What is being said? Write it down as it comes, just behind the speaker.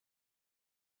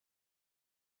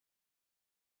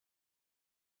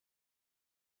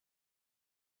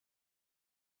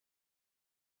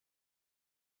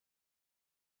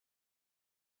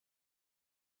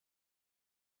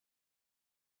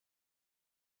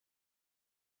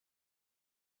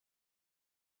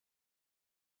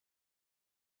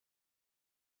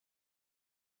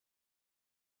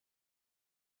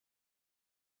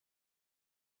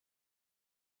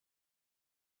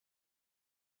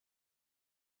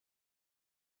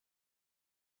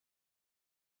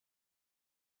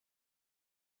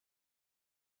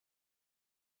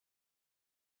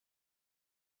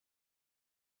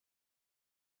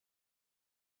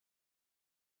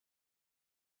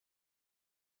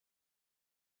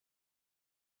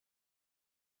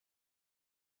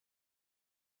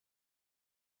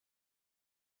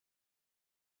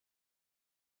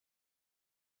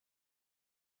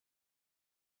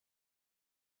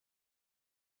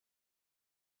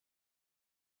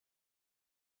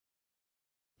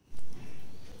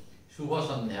शुभ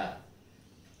संध्या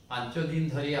 5 दिन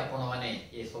धरी आपण माने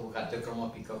ये सब कार्यक्रम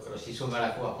पिकक शिशु मेला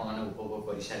को आपण माने उपभोग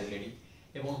कर सारे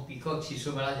एवं पिकक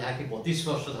शिशु मेला जहाँ कि 32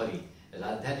 वर्ष धरी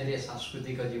राजधानी रे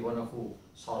सांस्कृतिक जीवन को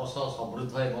सरस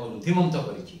समृद्ध एवं रुद्धिमंत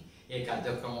कर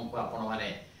कार्यक्रम को आपण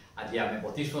माने आज आम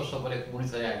 32 वर्ष पर पुणी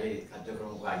थे आगे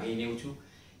कार्यक्रम को आगे नेउछु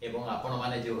एवं आपण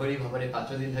माने जो भली भाव में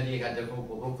 5 दिन धरी कार्यक्रम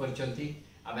उपभोग करछंती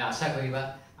आमे आशा करिबा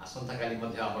आसंता काली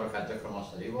मध्ये हमर कार्यक्रम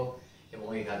सरीबो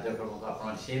एवं ये कार्यक्रम को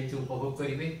आपण सेमती उपभोग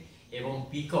करेंगे एवं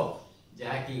पिकक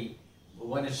जहाँ कि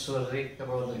भुवनेश्वर रे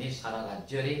केवल नुहे सारा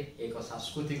राज्य रे एक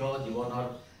सांस्कृतिक जीवन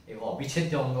एक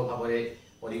अविच्छेद्य अंग भाव में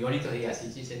परिगणित हो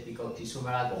आसी से पिकक शिशु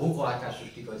मेला बहु कलाकार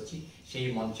सृष्टि कर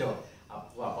मंच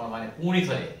आपण माने पुणी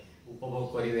थे उपभोग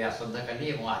करेंगे आसंता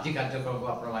काली आज कार्यक्रम को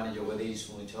आपण माने जोग दे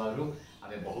शुणुथिबारु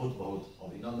आमे बहुत बहुत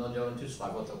अभिनंदन जनाउछु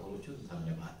स्वागत करूछु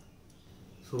धन्यवाद।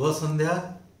 शुभ संध्या।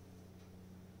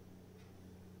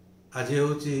 आज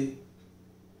हूँ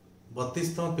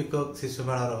 32तम पिकक शिशु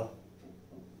मेलार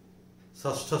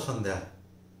षष्ठ संध्या।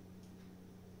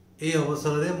 ये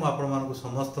अवसर में मुझे आपण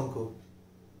समस्त को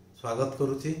स्वागत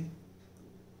करुच्ची।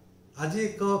 आज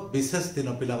एक विशेष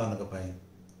दिन पिला मानक पई।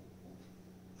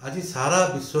 आज सारा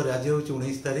विश्व रे आज हूँ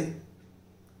 19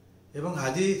 तारीख एवं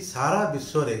आज सारा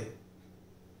विश्व रे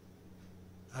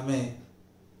आमे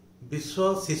विश्व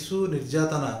शिशु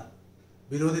निर्यातना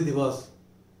विरोधी दिवस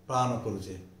पालन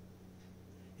करुचे।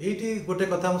 ये गोटे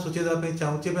कथा मुझे सूची देवाई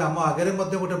चाहूँगी आम आगे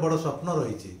गोटे बड़ स्वप्न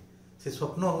रही से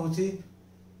स्वप्न हूँ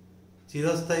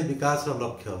चिरस्थायी विकास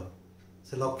लक्ष्य।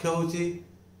 से लक्ष्य हूँ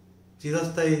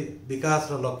चिरस्थायी विकास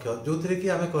लक्ष्य जो थी कि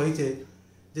आम कहीचे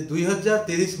जे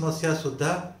 2030 मसीहा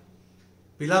सुधा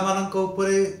पिला मानक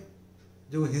उपरे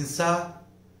जो हिंसा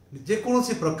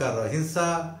जेकोसी प्रकार हिंसा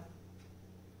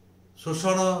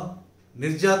शोषण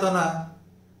निर्यातना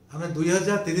आम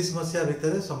 2030 मसीहा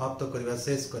भितर समाप्त करवा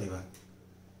शेष करवा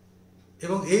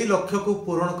एवं यही लक्ष्य को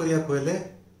पूरण करने को हेले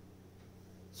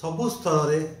सबु स्तर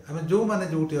रे आम जो माने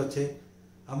जोटी अच्छे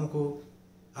आमको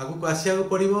आगु को आसिया को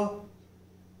पड़िबो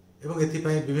एवं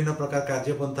एथिपाई विभिन्न प्रकार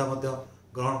कार्यपंथा मध्य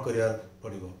ग्रहण करिया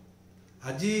पड़िबो।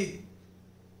 आज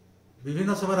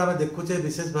विभिन्न समय आम देखुचे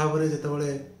विशेष भाव में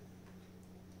जितेबाला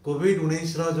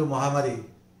कोविड-19 जो महामारी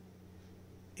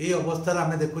ये अवस्था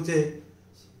आम देखुचे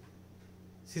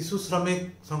शिशु श्रमिक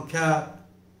संख्या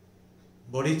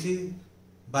बढ़ी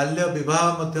बाल्य विवाह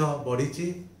मध्य बढ़ी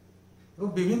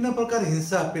विभिन्न प्रकार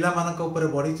हिंसा पिला मानक ऊपर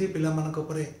बढ़ी पिला मानक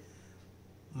ऊपर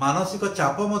मानसिक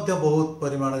चाप मध्य बहुत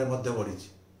परिमाण में मध्य बढ़ी।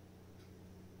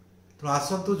 तो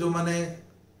आसतु जो माने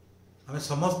आम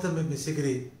समस्त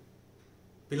मिसिकी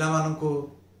पिला मानकु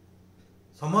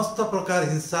समस्त प्रकार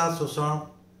हिंसा शोषण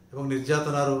एवं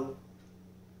निर्यातनार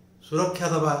सुरक्षा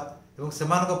दबा एवं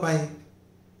सेमानक पई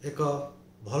एक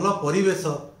भल परिवेश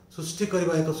सृष्टि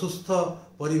करबा एक सुस्थ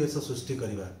परिवेश सृष्टि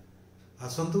करबा।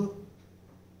 आसंतु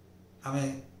आमे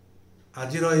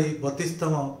आजिर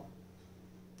 32तम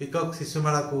पिकक शिशु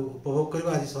मेला को उपभोग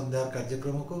करबा। आज संध्या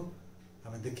कार्यक्रम को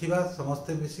आमे देखिबा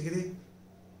समस्ते मिसिकरी।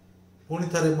 पुणी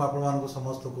थारे मु आपण मानक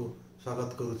समस्त को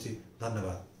स्वागत करूची।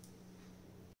 धन्यवाद।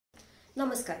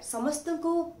 नमस्कार समस्त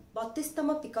को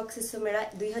 32तम पिकक शिशु मेला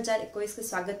 2021 को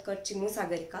स्वागत करची मु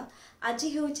सागरिका। आज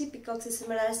हेउची पिकक शिशु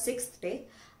मेला 6th डे।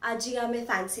 आज आम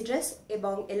फैंसी ड्रेस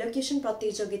एवं एलोक्यूशन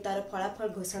प्रतियोगितार फलाफल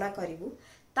घोषणा करिवु।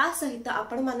 ता सहित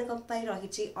आपण मानक पई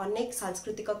रहिची अनेक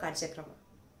सांस्कृतिक कार्यक्रम।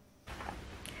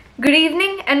 Good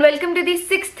evening and welcome to the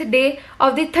 6th day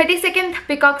of the 32nd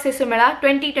PECUC SISUMELA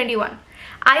 2021.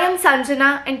 I am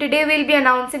Sanjana and today we will be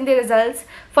announcing the results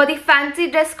for the fancy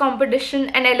dress competition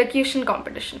and elocution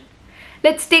competition.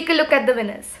 Let's take a look at the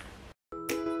winners.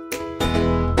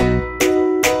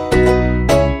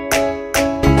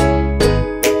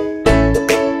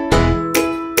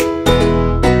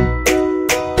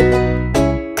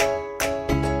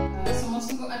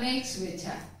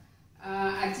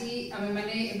 आज आम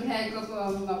मैंने एक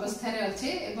अवस्था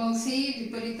अच्छे से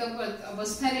विपरीत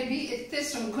अवस्था भी एत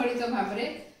श्रृंखलित भाव में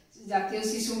जातीय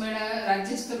शिशु मेला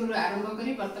राज्य स्तर आरंभ कर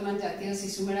वर्तमान जातीय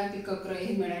शिशु मेला पिकक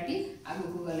मेलाटी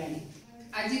आगू गला।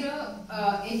 आज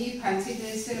फैंसी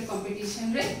ड्रेस कंपटीशन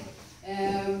रे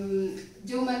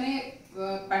जो माने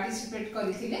पार्टिसिपेट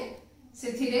करथिले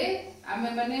सेथिरे आमे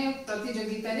माने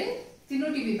प्रतियोगिता रे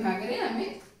 3टी विभाग रे आमे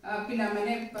पिला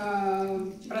माने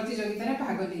प्रतियोगिता रे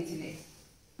भाग लेथिले।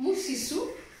 मु शिशु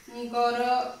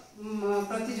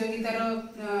प्रतियोगितार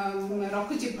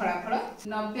रखुची फलाफल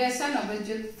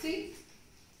 90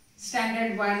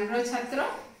 स्टैंडर्ड 1 रो छात्र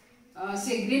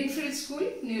से ग्रीनफील्ड स्कूल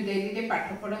न्यू दिल्ली रे पाठ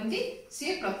पढ़ती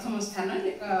से प्रथम स्थान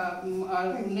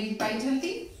नहीं पाई।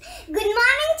 Good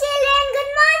morning children,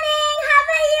 good morning, how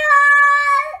are you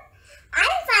all? I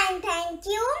am fine, thank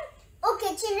you. Okay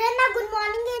children, now good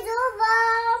morning is over.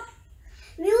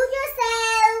 Mute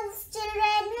yourselves,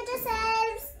 children, mute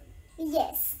yourselves.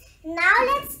 Yes. Now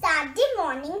let's start the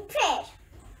morning prayer.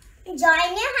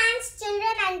 Join your hands,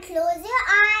 children, and close your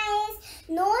eyes.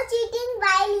 No cheating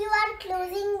while you are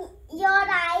closing your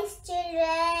eyes,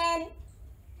 children.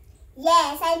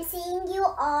 Yes, I'm seeing you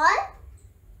all.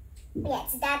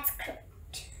 Yes, that's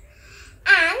correct.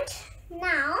 And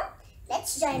now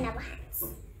let's join our hands.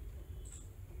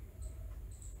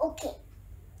 Okay.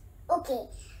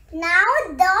 Now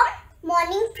the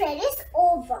morning prayer is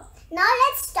over. Now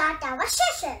let's start our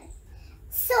session.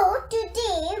 So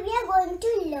today we are going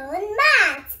to learn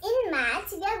maths. In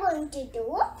maths we are going to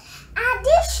do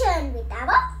addition with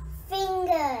our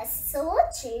fingers. So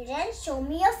children, show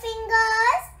me your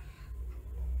fingers.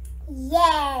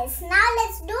 Yes. Now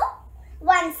let's do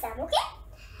one sum. Okay.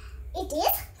 It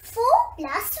is 4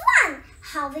 plus 1.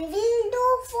 How we will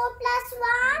do 4 plus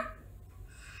 1?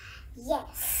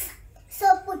 Yes. So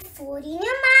put 4 in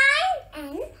your mind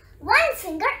and one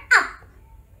finger up.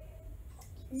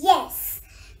 Yes.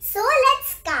 So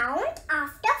let's count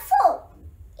after 4.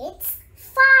 It's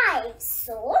 5.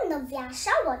 So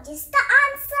Navyasha, what is the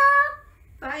answer?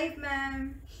 5,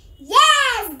 ma'am.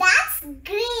 Yes, that's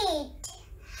great.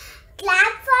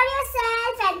 Clap for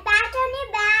yourself and pat on your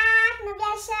back,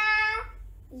 Navyasha.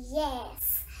 Yes.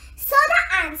 So the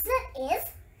answer is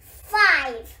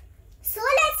 5. So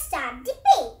let's start the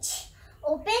page.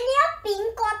 Open your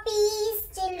pink copies,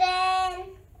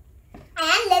 children.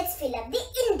 And let's fill up the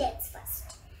index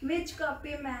first. Which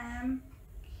copy, ma'am?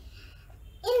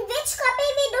 In which copy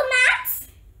we do maths?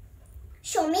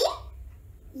 Show me.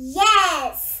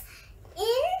 Yes.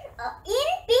 In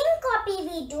pink copy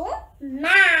we do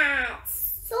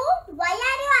maths. So why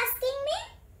are you asking me?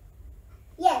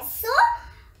 Yes. So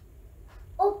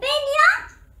open your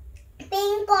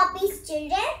pink copies,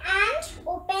 children, and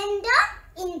open the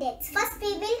index. First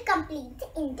we will complete the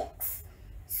index.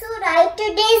 So write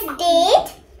today's date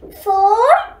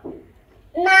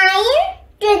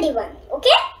 4/9/21.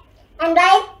 Okay? And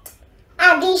write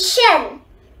addition.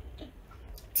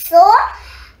 So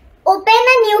open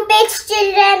a new page,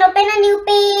 children. Open a new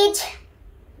page.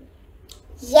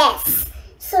 Yes.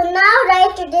 So now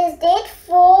write today's date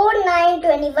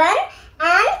 4/9/21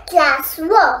 and class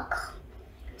work.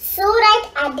 So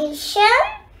write addition.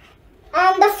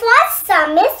 And the first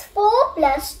sum is 4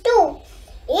 plus 2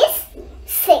 is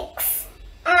 6.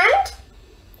 And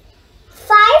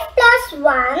 5 plus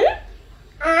 1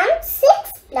 and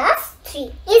 6 plus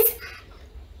 3 is,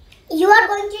 you are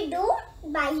going to do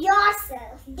by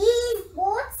yourself. These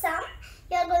both sum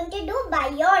you are going to do by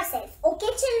yourself.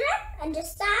 Okay, children?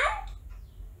 Understand?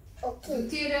 Okay.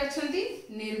 द्वितीय अछंती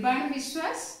निर्वाण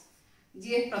विश्वास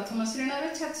जे प्रथम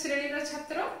श्रेणीर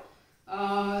छात्र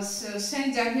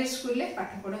Saint Xavier school ले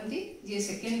पाठ पढ़ती जे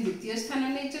second द्वितीय स्थान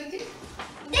नहीं।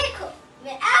 देखो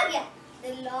मैं आ गया।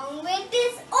 The long wait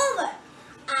is over.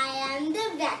 I am the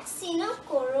vaccine of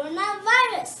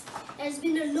coronavirus. It's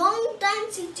been a long time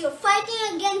since you're fighting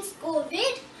against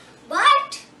COVID, but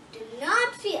do not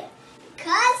fear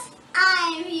because I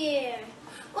am here.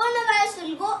 Coronavirus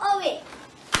will go away.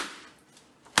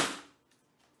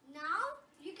 Now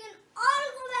you can all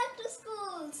go back to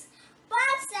schools.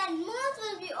 Parks and malls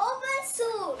will be open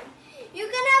soon. You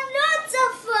can have lots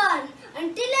of fun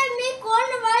until I make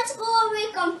coronavirus go away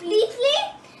completely.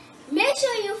 Make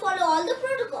sure you follow all the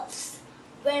protocols.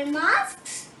 Wear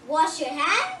masks, wash your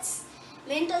hands,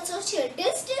 maintain social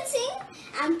distancing,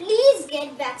 and please get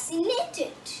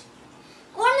vaccinated.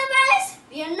 Coronavirus,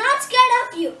 we are not scared of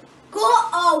you. Go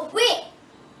away.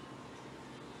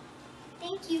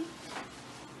 Thank you.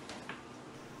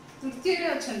 तृतीय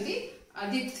अछंती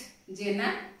आदित्य जेना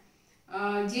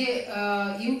जे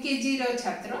UKG रो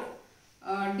छात्र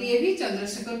DAV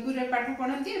Chandrashekharpur रे पाठ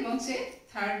पढ़ती एवं से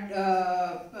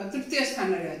तृतीय स्थान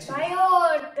रे अछि। भाइयों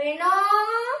और बहनों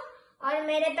और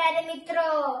मेरे प्यारे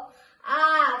मित्रों,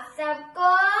 आप सबको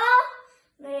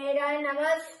मेरा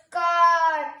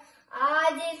नमस्कार।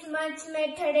 आज इस मंच में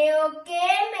खड़े होके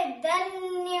मैं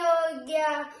धन्य हो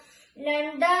गया।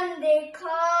 लंदन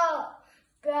देखा,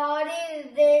 पेरिस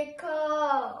देखा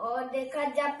और देखा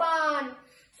जापान।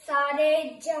 सारे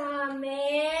जहां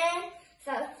में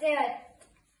सबसे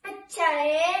अच्छा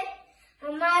है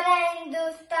हमारा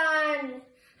हिंदुस्तान।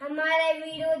 हमारे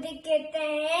विरोधी कहते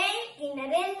हैं कि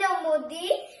नरेंद्र मोदी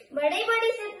बड़ी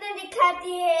बड़ी सपने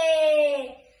दिखाती है।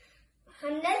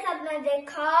 हमने सपना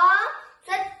देखा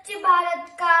स्वच्छ भारत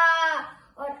का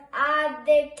और आज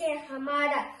देखे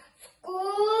हमारा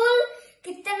स्कूल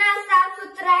कितना साफ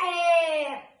सुथरा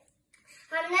है।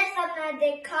 हमने सपना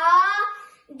देखा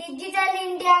डिजिटल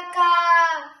इंडिया का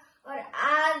और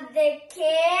आज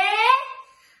देखे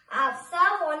आप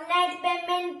सब ऑनलाइन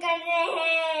पेमेंट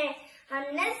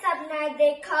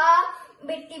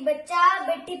बेटी बचाओ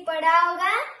बेटी पढ़ाओ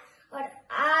होगा। और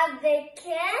आज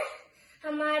देखिए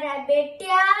हमारा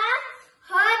बेटा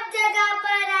हर जगह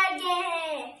पर आगे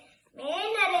है। मैं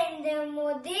नरेंद्र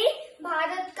मोदी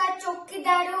भारत का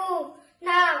चौकीदार हूँ।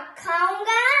 ना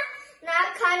खाऊंगा ना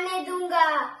खाने दूंगा।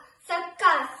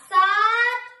 सबका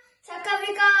साथ सबका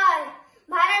विकास।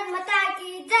 भारत माता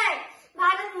की जय।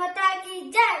 भारत माता की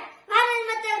जय। भारत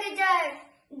माता की जय।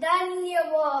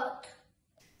 धन्यवाद।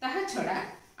 ताहा छड़ा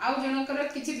आउ जनकर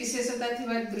किछि विशेषता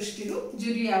थिबा दृष्टिरु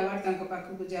जूरी अवार्ड तांको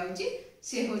पाखकु जाउची।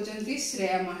 से होचंती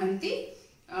श्रेया महांती,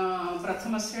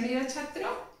 प्रथम श्रेणी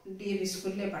छात्र, डीएवी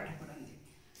स्कूल ले पाठ पढ़ंती।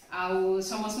 आउ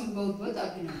समस्त बहुत बहुत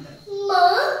अभिनंदन।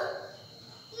 मां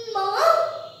मां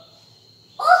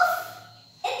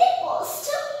ओफ एते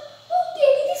पोस्ट मु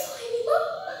केमिति सोइनी मां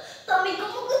तमे को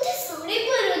मु कुछ सुने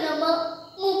परो ना मां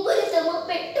मु पर तम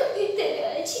पेट भीतर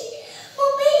अछि मु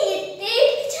पे एते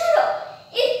बिचारो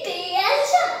एते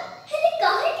आछा हेले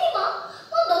काहे की मां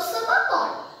मु दोसमा कोन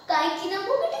काहे की ना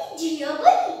मु बेटी जिया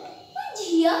बनी मु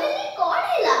जिया हेले कोन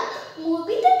हैला मु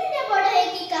भी तो दिने बड़ा है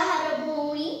कि कहार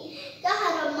भौणी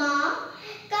कहार मां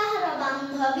कहार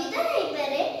बांधवी तो नहीं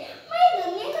पारे। मैं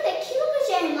दुनिया को देखिबा को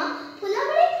चाहे मां फुला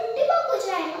बड़े फुटिबा को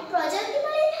चाहे मां प्रजाति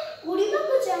बड़े उड़ीबा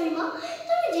को चाहे मां।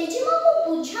 तमे जेजेमा को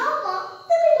बुझाओ मां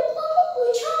तमे लोगों को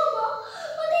बुझाओ मां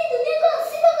मते दुनिया को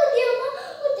आसीबा को दियो मां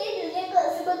मते दुनिया को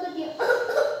आसीबा को दियो।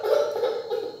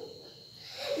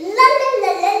 ला ला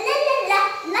ला ला ला ला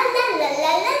ला ला ला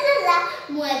ला ला ला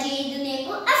मु आज ए दुनिया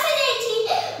को आसे नहीं छी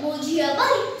मु झिया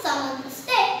बनी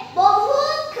समस्ते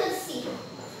बहुत खुशी।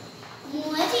 मु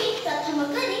आज प्रथम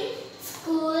करी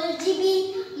स्कूल जीबी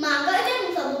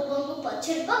मागजन सब को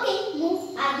पछर पके मु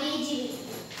आगे जीबी।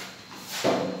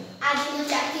 आज मो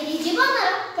चाकरी जीवन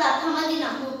प्रथम दिन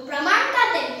मु प्रमाण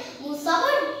कर दे मु सब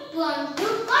बंधु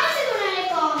कौन से गुणले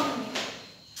कौन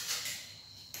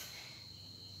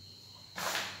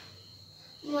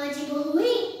मु आज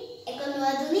बहुई एक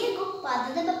नवा दुनिया को पाद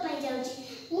देबा पई जाउची।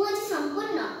 मु आज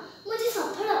संपूर्ण मुझे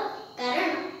सफल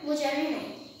कारण मु जाने नहीं।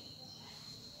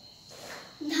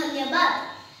 धन्यवाद।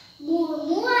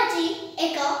 मु आज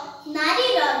एक नारी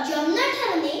जन्म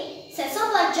ठारू नहीं शेष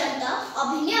पर्यंत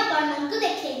अभिनय आपण को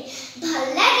देखे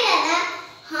भल लागिला ना।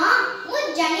 हाँ मु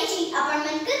जानी छी आपण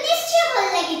मन को निश्चय भल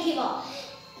लागी थिबो।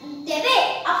 तेबे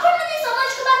आपण माने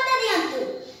समाज को बार्ता दियंतु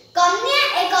कन्या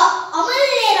एक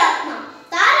अमूल्य रत्न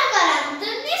तार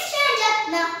करंतु निश्चय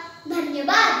यत्न।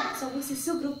 धन्यवाद। सब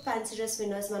शिशु ग्रुप फैंसी ड्रेस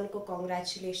विनर्स मान को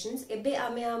कांग्रेचुलेशंस। एबे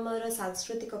आमे हमर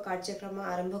सांस्कृतिक कार्यक्रम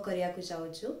आरंभ करिया को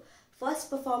चाहूछु। फर्स्ट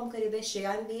परफॉर्म करिवे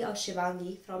श्रेयांगी और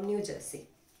Shivangi from new Jersey.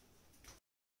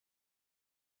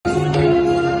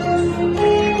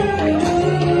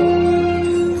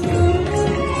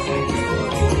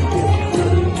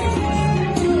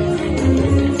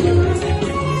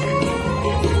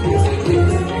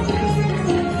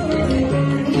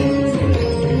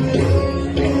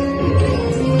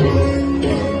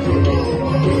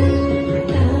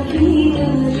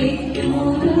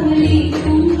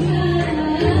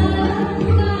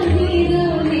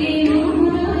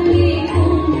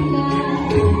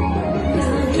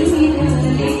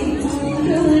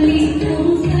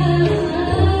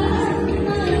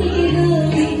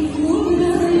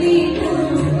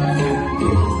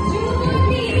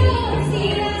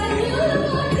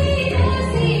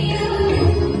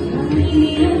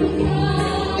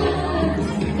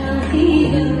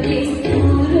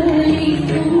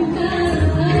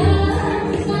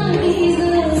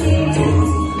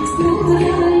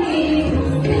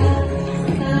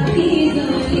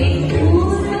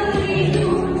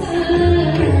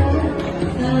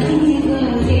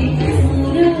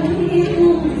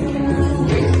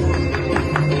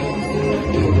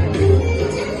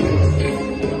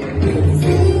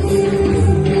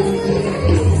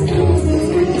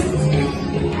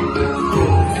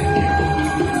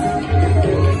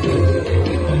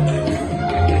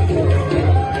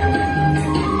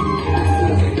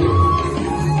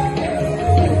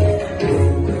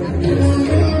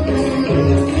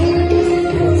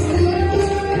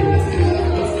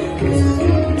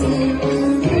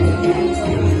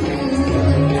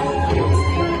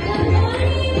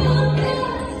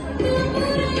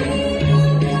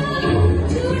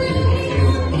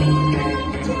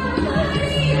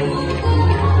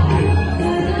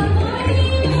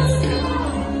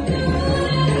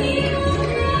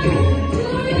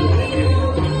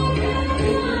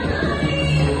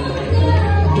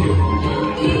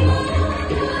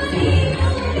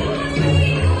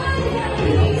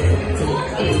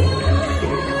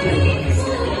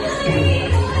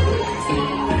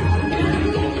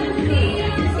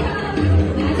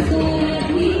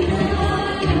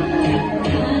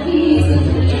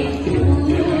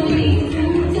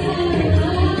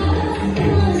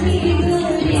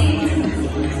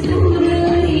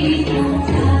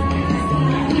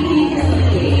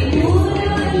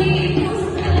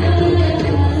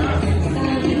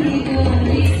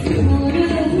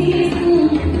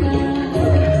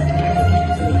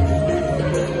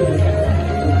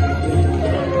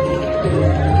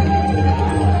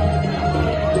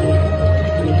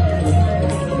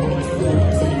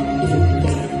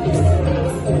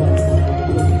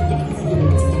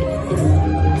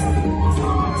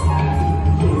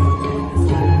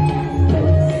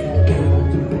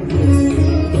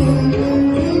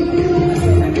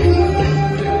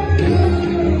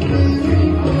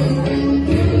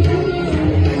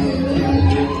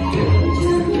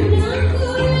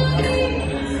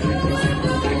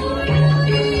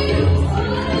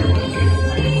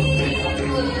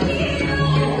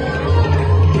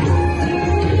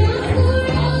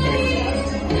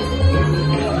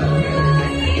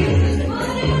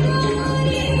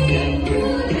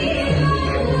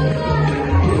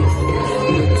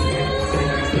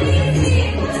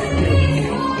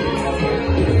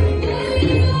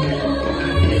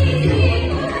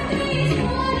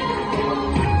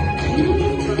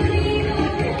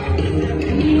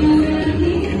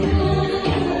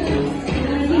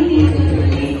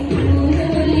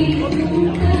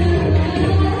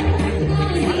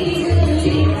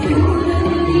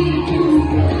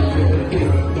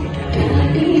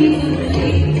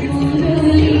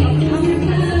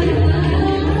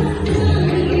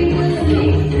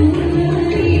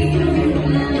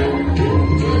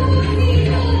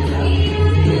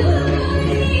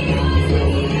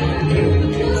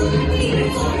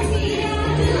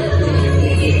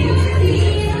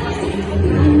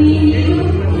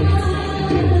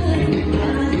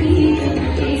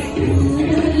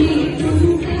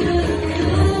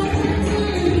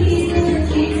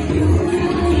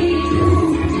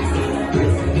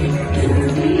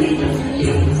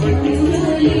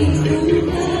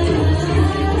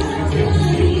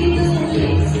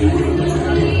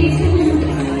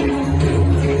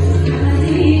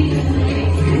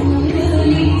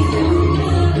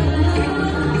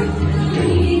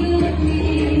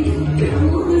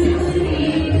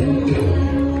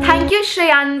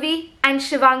 Shreyanvi and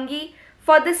Shivangi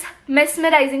for this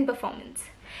mesmerizing performance.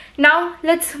 Now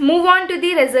let's move on to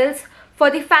the results for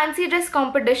the fancy dress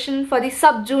competition for the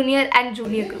sub junior and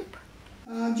junior group.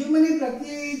 जो मैंने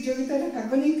प्रतियोगिता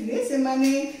भाग नहीं से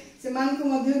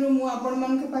माने मु आपण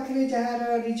मान पाखे जार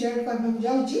रिजल्ट करने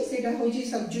जाऊँगी से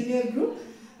सब junior group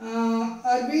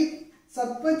अर्बित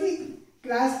Satpathy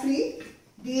class 3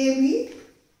 DAV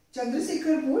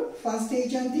Chandrashekharpur first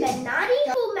होती। मैं नारी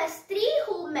हूँ, मैं स्त्री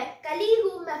हूँ, मैं कली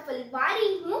हूँ, मैं फुलवारी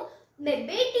हूँ, मैं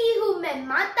बेटी हूँ, मैं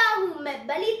माता हूँ, मैं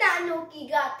बलिदानों की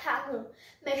गाथा हूँ,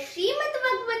 मैं श्रीमद्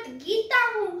भगवत गीता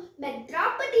हूँ, मैं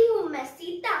द्रौपदी हूँ, मैं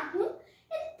सीता हूँ।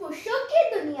 इन पुरुषों की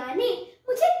दुनिया ने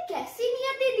मुझे कैसी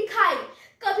नियति दिखाई,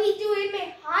 कभी जुए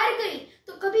में हार गई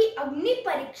तो कभी अग्नि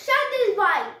परीक्षा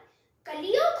दिलवाई।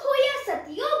 कलियोग हो या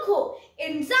सतयोग हो,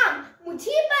 इल्जाम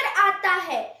मुझे पर आता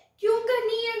है, क्यों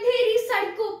घनी अंधेरी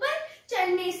सड़कों पर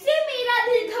चलने से मेरा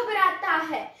दिल घबराता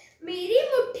है। मेरी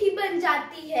मुट्ठी बन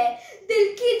जाती है,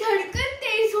 दिल की धड़कन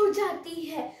तेज हो जाती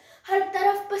है, हर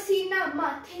तरफ पसीना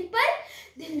माथे पर,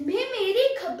 दिल में मेरी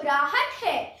घबराहट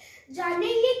है। जाने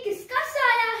ये किसका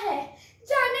साया है,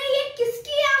 जाने ये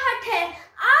किसकी आहट है।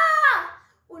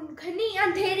 उन घनी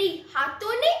अंधेरी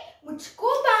हाथों ने मुझको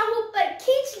बाहों पर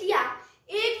खींच लिया,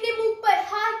 एक ने मुंह पर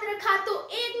हाथ रखा तो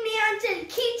एक ने आंचल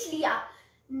खींच लिया।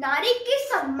 नारी के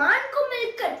सम्मान को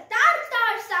मिलकर तार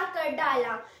तार सा कर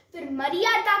डाला, फिर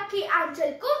मर्यादा के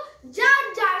आंचल को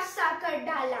जार जार सा कर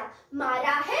डाला।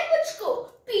 मारा है मुझको,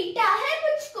 पीटा है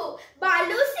मुझको,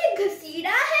 बालों से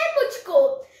घसीड़ा है मुझको।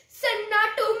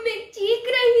 सन्नाटों में चीख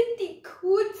रही थी,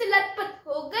 खून से लथपथ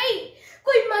हो गई।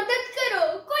 कोई मदद करो,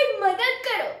 कोई मदद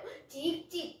करो। चीख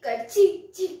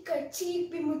चीख कर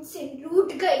भी मुझसे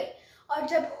रूठ गई। और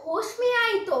जब होश में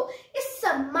आई तो इस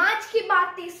समाज की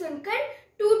बातें सुनकर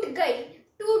टूट गई।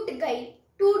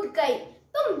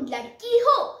 तुम लड़की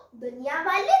हो, दुनिया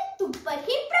वाले तुम पर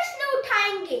ही प्रश्न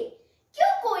उठाएंगे।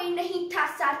 क्यों कोई नहीं था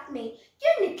साथ में,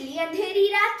 क्यों निकली अंधेरी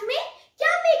रात में।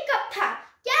 क्या मेकअप था,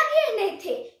 क्या गहने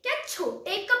थे, क्या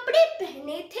छोटे कपड़े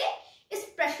पहने थे। इस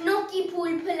प्रश्नों की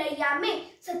भूल भुलैया में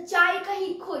सच्चाई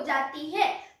कहीं खो जाती है।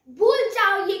 भूल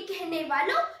जाओ ये कहने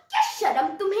वालों, क्या शर्म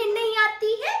तुम्हें नहीं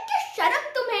आती है, क्या शर्म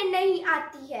तुम्हें नहीं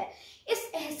आती है।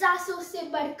 इस एहसासों से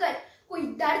बढ़कर कोई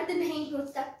दर्द नहीं हो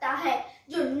सकता है।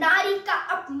 जो नारी का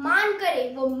अपमान करे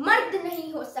वो मर्द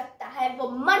नहीं हो सकता है, वो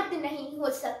मर्द नहीं हो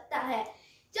सकता है।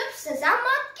 जब सजा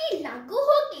मौत की लागू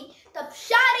होगी तब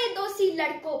सारे दोषी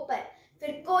लड़कों पर,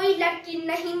 फिर कोई लड़की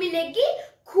नहीं मिलेगी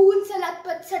खून से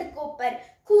लथपथ सड़कों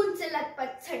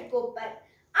पर।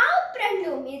 आओ प्रण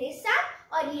लो मेरे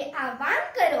साथ और ये आह्वान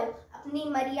करो, अपनी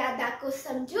मर्यादा को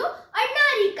समझो और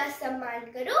नारी का सम्मान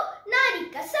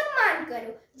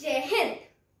करो। जय हिंद।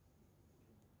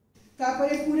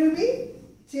 तापरे पूर्वी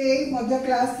से मध्य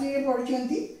क्लास 3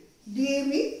 पढ़ुचंती,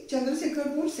 डीएवी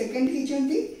चंद्रशेखरपुर सेकंड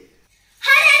होचंती।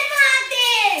 हर हर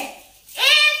महादेव।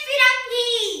 ए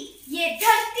फिरंगी, ये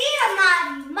धरती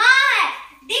हमारी माँ है,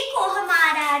 देखो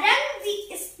हमारा रंग भी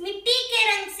इस मिट्टी के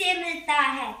रंग से मिलता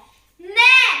है।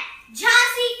 मैं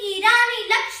झांसी की रानी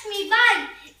लक्ष्मीबाई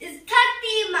इस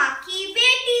धरती माँ की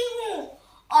बेटी हूँ,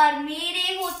 और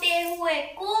मेरे होते हुए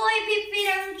कोई भी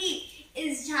फिरंगी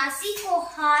इस झांसी को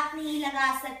हाथ नहीं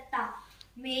लगा सकता।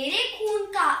 मेरे खून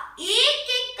का एक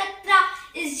एक कतरा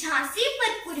इस झांसी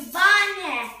पर कुर्बान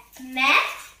है। मैं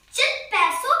चंद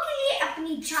पैसों के लिए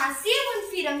अपनी झांसी उन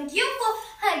फिरंगियों को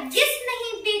हरगिज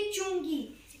नहीं बेचूंगी।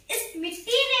 इस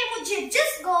मिट्टी ने मुझे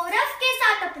जिस गौरव के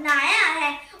साथ अपनाया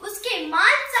है, उसके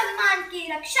मान सम्मान की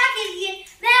रक्षा के लिए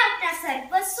मैं अपना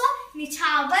सर्वस्व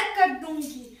निछावर कर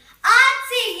दूंगी। आज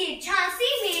से ये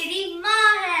झांसी मेरी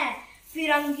माँ है।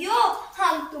 फिरंगियों,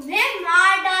 हम तुम्हें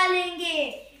मार डालेंगे,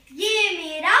 ये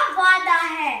मेरा वादा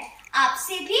है,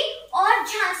 आपसे भी और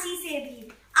झांसी से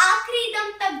भी। आखिरी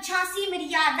दम तक झांसी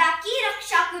मर्यादा की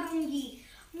रक्षा करूंगी,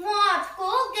 मौत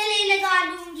को गले लगा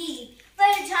लूंगी,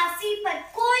 पर झांसी पर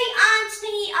कोई आंच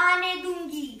नहीं आने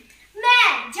दूंगी।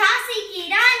 मैं झांसी की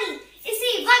रानी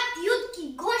इसी वक्त युद्ध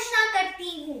की घोषणा करती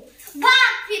हूँ।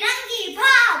 भाग फिरंगी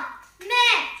भाग,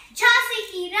 मैं झांसी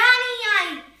की रानी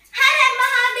आई। हर हर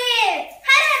महादेव,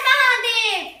 हर हर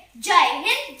महादेव। जय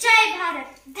हिंद, जय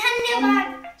भारत, धन्यवाद।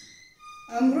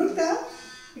 अमृता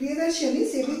प्रियदर्शनी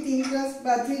से भी 3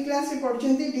 क्लास से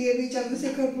पढ़ुचंती, डीएवी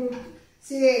चंद्रशेखरपुर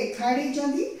से थर्ड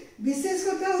होचंती। विशेष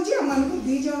कथा हूँ आम को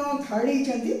 2 जन थर्ड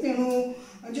होचंती, तेणु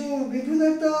जो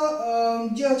विभुदत्त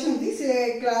जी अच्छा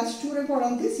से क्लास 2 रे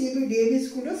पढ़ती, सी भी डीएवी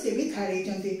स्कूल से भी थर्ड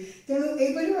होचंती। तेणु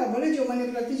यहीपरि भाव में जो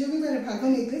मैंने प्रतियोगिता भाग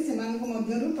नहीं से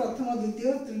प्रथम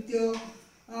द्वितीय तृतीय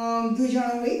 2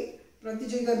 जन हुई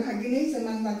प्रतियोगिता भागी नहीं से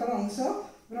अंश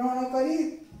ग्रहण कर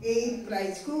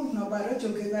प्राइज को नबार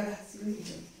योग्यता हासिल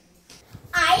होती।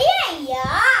 आया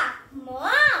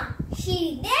माँ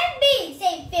श्रीदेवी से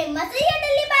फेमस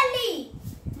यडली बाली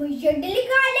यडली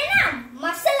कहले ना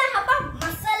मसाला हबा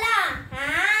मसाला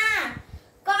हाँ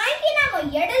कहीं की ना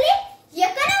यडली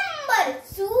एक number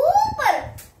super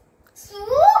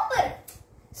super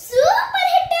super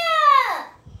hit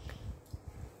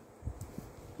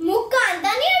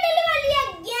मुकांदानी यडली वाली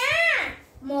आज्ञा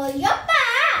मोयप्पा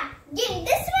गिंड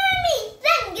स्वामी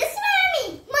रंग स्वामी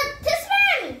मध्य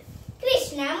स्वामी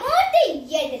कृष्णमूर्ति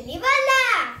यडली वाला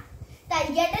ता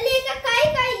यडली का काय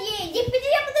ये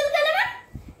JPG Abdul Kalam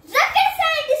rocket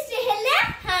scientist हेले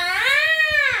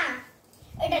हां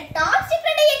एटा टॉप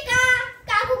सीक्रेट ये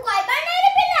काकू कोई बार नहीं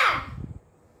रे पिला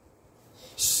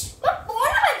मैं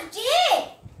फोन बजे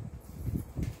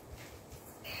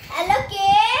हेलो के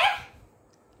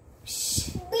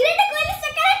बिरट कोई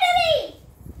सेक्रेटरी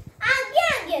आगे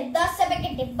 10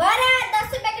 पैकेट बरा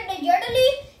 10 पैकेट यडली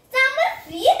सामर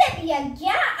फ्री देबी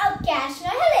आज्ञा और कैश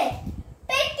रहले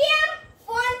पेटीएम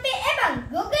फोन पे एवं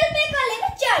गूगल पे कले भी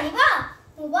चलिबा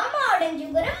हुआ मॉडर्न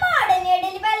जुगर मॉडर्न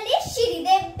यडली वाली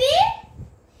श्रीदेवी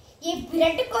ये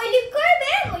विराट कोहली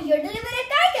कहबे मो यडली बरे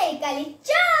काय काली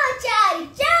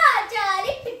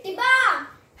चारी पिटिबा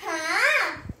हां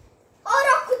और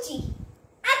रखुची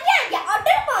आगे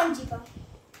ऑर्डर पहुंच जीबो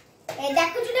ए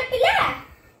देखु जुटा पिला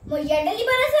मो यडली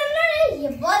बरे सरना ये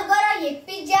बर्गर ये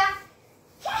पिज्जा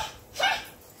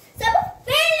सब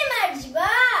फेल मार जीबा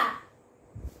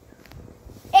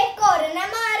एक कोरोना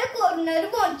मार कोरोना रु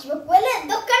पहुंचबो कोले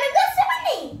दुकान गसे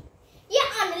बनी ये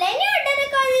ऑनलाइन ऑर्डर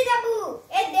कर दे बाबू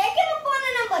ए देखे मो फोन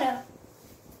नंबर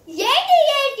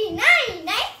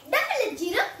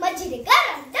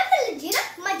 808990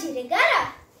 मझिरे गारा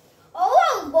ओ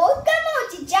बहुत काम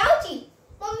होची जाउची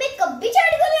मम्मी कभी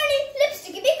छाड़ गलानी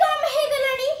लिपस्टिक भी कम है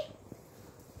गलानी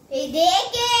ए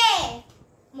देखे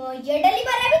मो यडली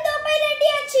बारे भी तो पे रेडी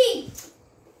अछि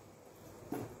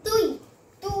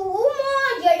तू मो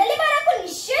यडली बारे को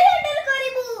निश्चय ऑर्डर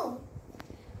करिबू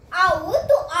आउ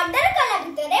तू ऑर्डर कला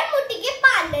भितरे मुटी के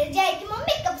पार्लर जाय कि मो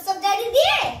मेकअप सब जारी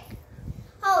दिए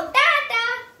हो टाटा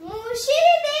मुशी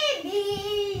देवी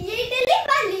यडली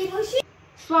बाली मुशी।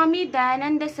 स्वामी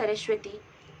दयानंद सरस्वती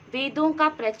वेदों का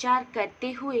प्रचार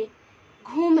करते हुए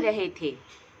घूम रहे थे।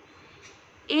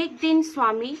 एक दिन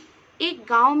स्वामी एक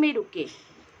गांव में रुके।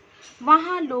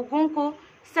 वहां लोगों को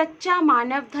सच्चा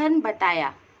मानव धर्म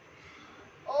बताया।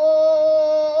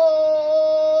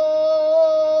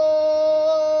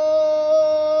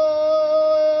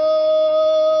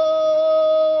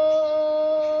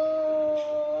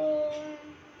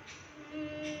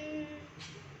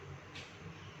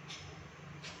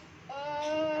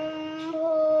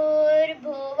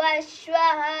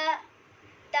 भूर्भुवस्वः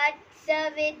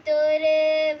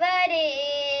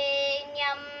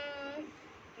तत्सवितुर्वरेण्यं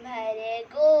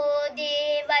भर्गो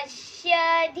देवस्य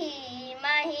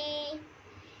धीमहि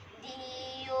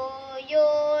धियो यो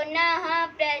नः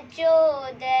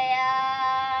प्रचोदयात्।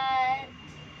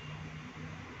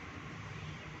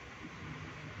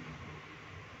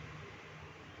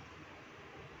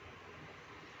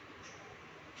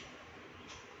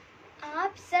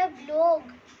 आप सब लोग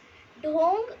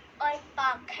ढोंग और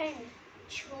पाखंड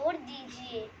छोड़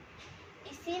दीजिए,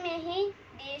 इसी में ही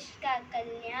देश का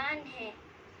कल्याण है।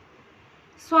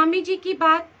 स्वामी जी की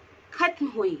बात खत्म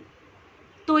हुई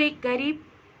तो एक गरीब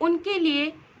उनके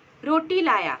लिए रोटी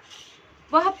लाया।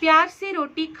 वह प्यार से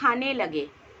रोटी खाने लगे।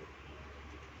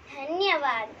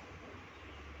 धन्यवाद।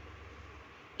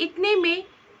 इतने में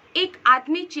एक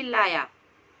आदमी चिल्लाया,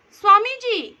 स्वामी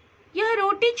जी यह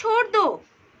रोटी छोड़ दो,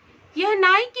 यह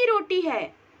नाई की रोटी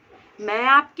है, मैं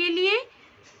आपके लिए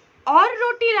और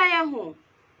रोटी लाया हूँ।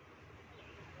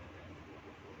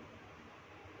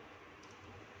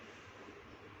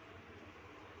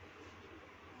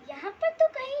 यहाँ पर तो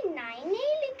कहीं नाई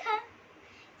नहीं लिखा,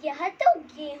 यह तो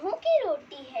गेहूं की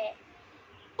रोटी है।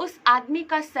 उस आदमी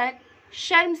का सर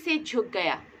शर्म से झुक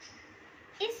गया।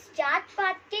 इस जात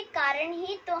पात के कारण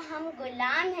ही तो हम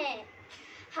गुलाम हैं।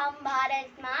 हम भारत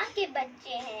माँ के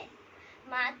बच्चे हैं।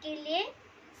 माँ के लिए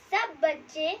सब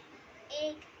बच्चे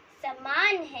एक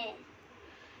समान हैं।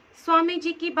 स्वामी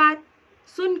जी की बात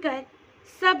सुनकर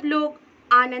सब लोग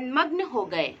आनंदमग्न हो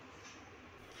गए।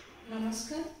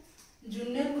 नमस्कार।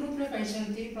 जूनियर ग्रुप रे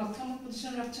पाइछंती प्रथम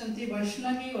पोजीशन रखछंती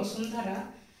वैष्णवी वसुंधरा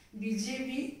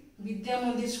बीजेपी विद्या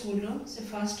मंदिर स्कूल रो से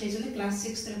फर्स्ट हेजन क्लास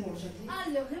 6 रे पढछंती।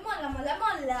 आलो हे मला मला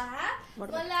मला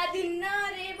मला दिन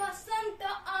रे बसंत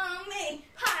आमे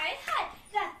हाय हाय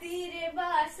राती रे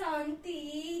बसंती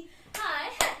हाय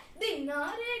हाय दिन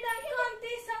रे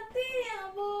डाकंती सतिया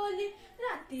बोली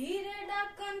राती रे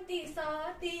डाकंती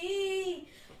सती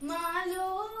मालो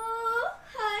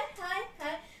हाय हाय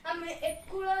हाय आमे एक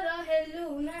कुळ रहे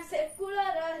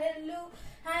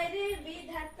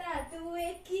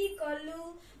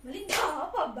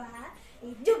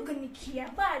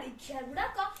मुखिया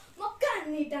गुड़ाक मो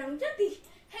कानी टाणुचंती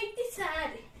हेटी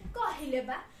सारे कहले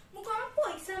बा मु कोन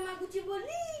पैसा मागुची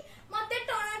बोली मते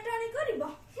टणा टणी करबो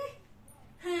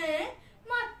हैं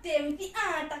मते एमती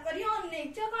आटा करी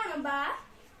अनेक कोन बा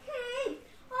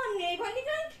अनेक भनी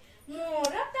काई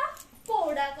मोर ता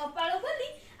पोड़ा कपाळ बोली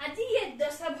आज ये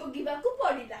दशा भोगिबाकू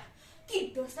पड़िला कि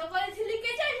दोष करथिली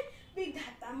के जानी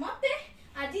विधाता मते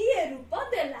आज ये रूप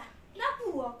देला ना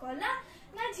पुओ कला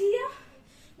ना झिया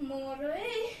मोर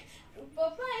ए रूप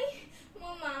पाई मो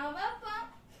माँ बापा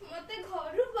मते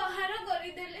घरु बाहर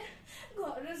करी देले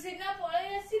घरु सिना पळे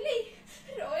आसिली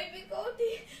रोइबी कोठी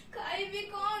खाइबी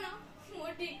कोन मो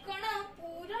ठिकाना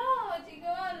पूरा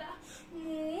हजिगला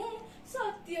मु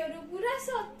सत्यरु पूरा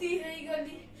सती हेई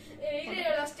गली ए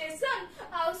रेल स्टेशन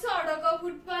आउ सड़क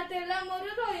फुटपाथ है मोर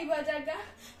रहा जगह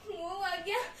मु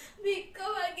आज्ञा भिक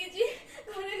मागिची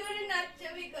घरे घरे नाच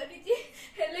भी करिची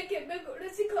हेले केबे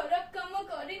कोडसी खराब काम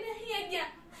करी नहीं आज्ञा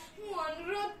मु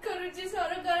अनुरोध करूची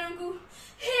सरकार को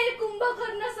हे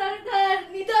कुंभकर्ण सरकार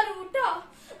निदर उठ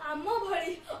आम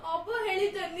भली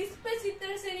अवहेलित निष्पेषित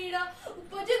श्रेणीर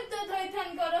उपयुक्त थैथान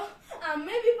कर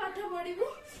आमे भी पाठ पढ़ू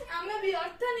आमे भी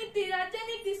अर्थनीति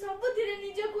राजनीति सबुथिरे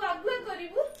निजको आगुआ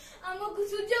करिबु हमको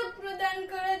सुजोग प्रदान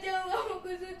करा जाओ हमको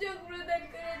सुजोग प्रदान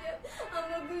करा जाओ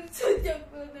हमको सुजोग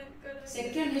प्रदान करा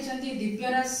सेकंड हेचंती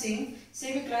दिव्यराज सिंह से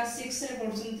भी क्लास 6 रे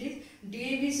पढुचंती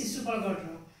डीएवी शिशुपालगढ़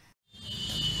रो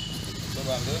तो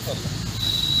बांधे करला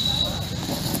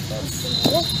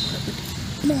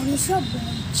मनीष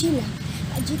बंचिला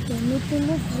आज केमिति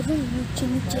मो घर नीचे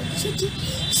नीचे आसी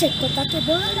से कथा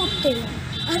केवल मते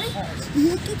अरे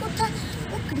ये की कथा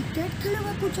वो क्रिकेट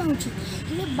खेलवा को चाहूची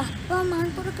हेले बापा मां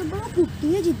को केवल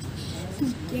गोटे जिद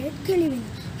क्रिकेट खेलिबे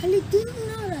खाली दिन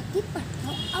राति पाठ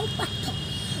आउ पाठ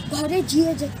घरे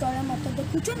झीए जेतले मत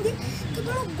देखुचंदी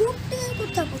केवल गोटे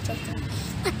कथा पचारछन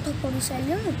पाठ पढ़ी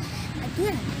सारिलनु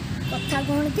आज्ञा कथा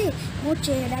कौन कि मो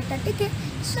चेहराटा टिके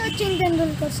सचिन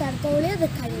तेंदुलकर सार को भाया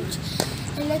देखा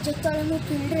हेले जिते मुझे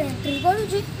फील्ड एंट्री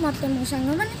करुँची मत मो सांग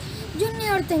मैंने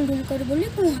जूनियर तेंदुलकर बोली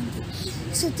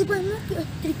कहते से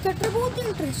क्रिकेट बहुत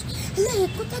इंटरेस्ट हेले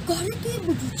एक घर किए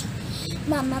बुझुची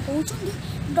मामा कहते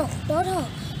डॉक्टर ह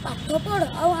पाठ पढ़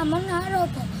आम ना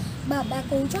रख बाबा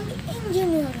कहते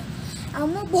इंजीनियर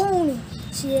आम भौणी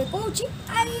सी कौच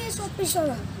आईएएस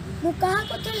ऑफिसर मु क्या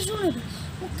कथा शुणिबी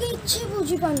मुझे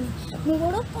बुझीपारनी मुझे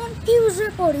बड़ा कन्फ्यूज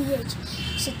पड़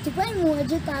जाए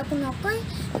मुझे क्या न कही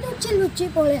लुचि लुचि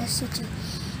पलि आसी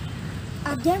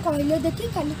आज्ञा कहले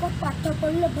देखी खाली कौन पाठ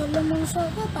पढ़ले भल मनुष्य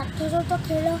हम पाठ सहित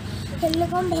खेल खेल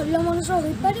कौन भल मनुष्य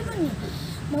हो पारनी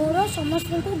मोर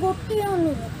समस्त को गोटे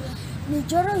अनुरोध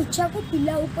निजर इच्छा को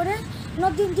पिला उपरे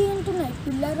न दिंतु ना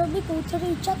पिलार भी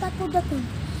कौन इच्छा ताको देखु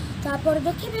तापर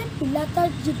देखिए पिला तार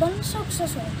जीवन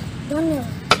सक्सेस हो।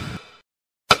 धन्यवाद।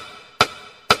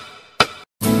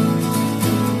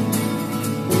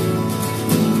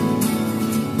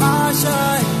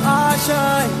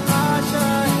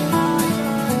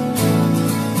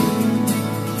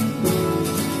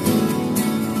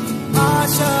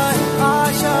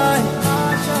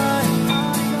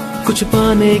 कुछ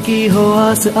पाने की हो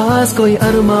आस आस कोई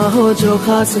अरमा हो जो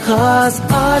खास खास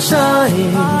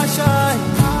आशाएं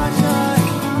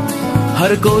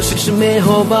हर कोशिश में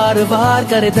हो बार बार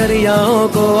करे दरियाओं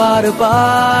को आर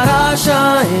पार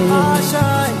आशाएं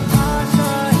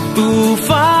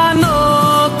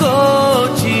तूफानों को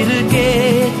चीर के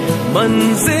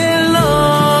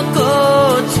मंजिलों को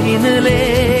छीन ले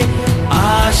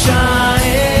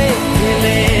आशाएं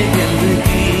ले दिल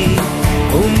की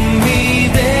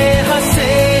उम्मीदें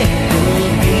हंसे दिल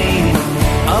की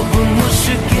अब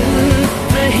मुश्किल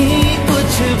नहीं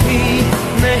कुछ भी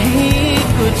नहीं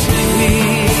कुछ भी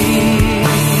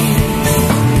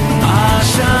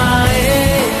आशाएं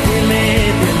ले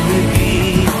दिल की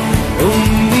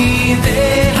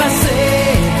उम्मीदें हंसे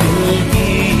दिल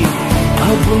की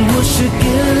अब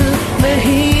मुश्किल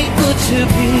नहीं कुछ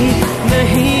भी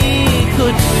नहीं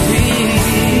कुछ भी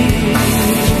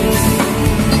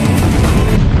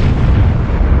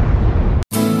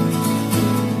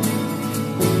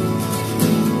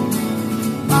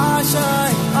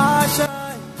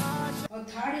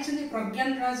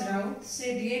प्रज्ञान राज राउत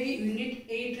से डीएवी यूनिट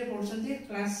 8 रे पढ़ुछंती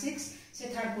क्लास 6 से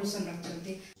थर्ड पोजीशन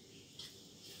रखछंती।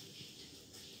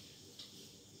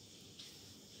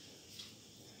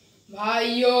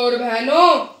 भाइयों और बहनों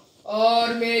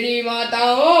और मेरी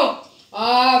माताओं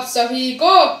आप सभी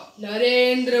को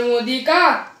नरेंद्र मोदी का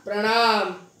प्रणाम।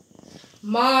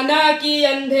 माना कि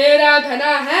अंधेरा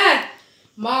घना है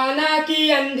माना कि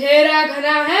अंधेरा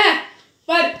घना है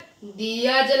पर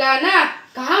दिया जलाना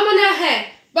कहाँ मना है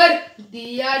पर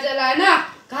दिया जलाना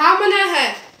कहाँ मना है।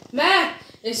 मैं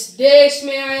इस देश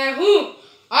में आया हूँ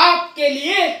आपके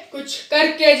लिए कुछ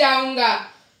करके जाऊंगा।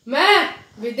 मैं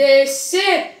विदेश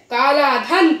से काला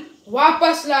धन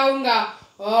वापस लाऊंगा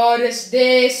और इस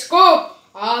देश को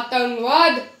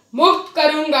आतंकवाद मुक्त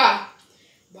करूंगा।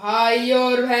 भाइयों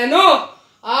और बहनों,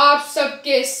 आप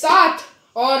सबके साथ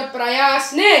और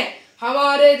प्रयास ने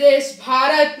हमारे देश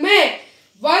भारत में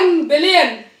 1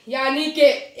 बिलियन यानी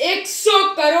कि 100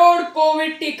 करोड़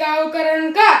कोविड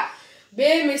टीकाकरण का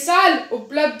बेमिसाल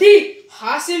उपलब्धि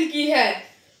हासिल की है।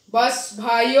 बस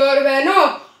भाइयों और बहनों,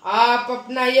 आप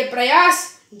अपना ये प्रयास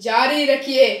जारी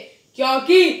रखिए,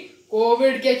 क्योंकि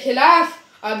कोविड के खिलाफ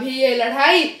अभी ये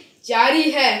लड़ाई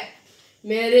जारी है।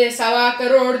 मेरे 1.25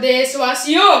 करोड़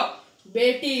देशवासियों,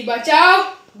 बेटी बचाओ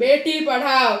बेटी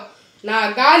पढ़ाओ, ना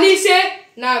गाली से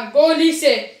ना गोली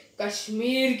से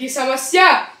कश्मीर की समस्या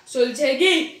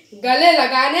सुलझेगी गले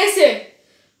लगाने से।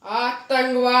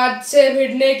 आतंकवाद से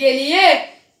भिड़ने के लिए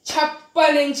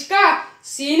 56 इंच का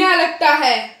सीना लगता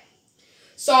है।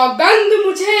 सौगंध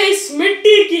मुझे इस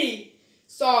मिट्टी की,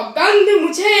 सौगंध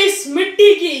मुझे इस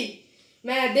मिट्टी की।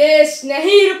 मैं देश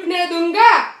नहीं रुकने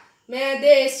दूंगा, मैं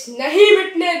देश नहीं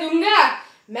मिटने दूंगा,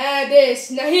 मैं देश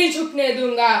नहीं झुकने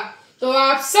दूंगा। तो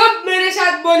आप सब मेरे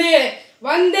साथ बोलिए,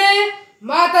 वंदे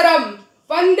मातरम,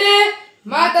 वंदे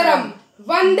मातरम,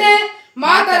 वंदे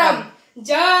मातरम।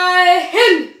 जय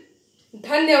हिंद।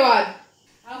 धन्यवाद।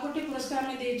 आ गोटे पुरस्कार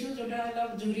में देजु जोटा हला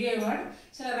जूरी अवार्ड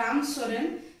से राम सोरेन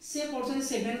से पढ़ते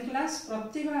 7th क्लास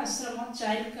प्रतिभा आश्रम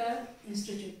child care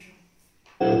institute.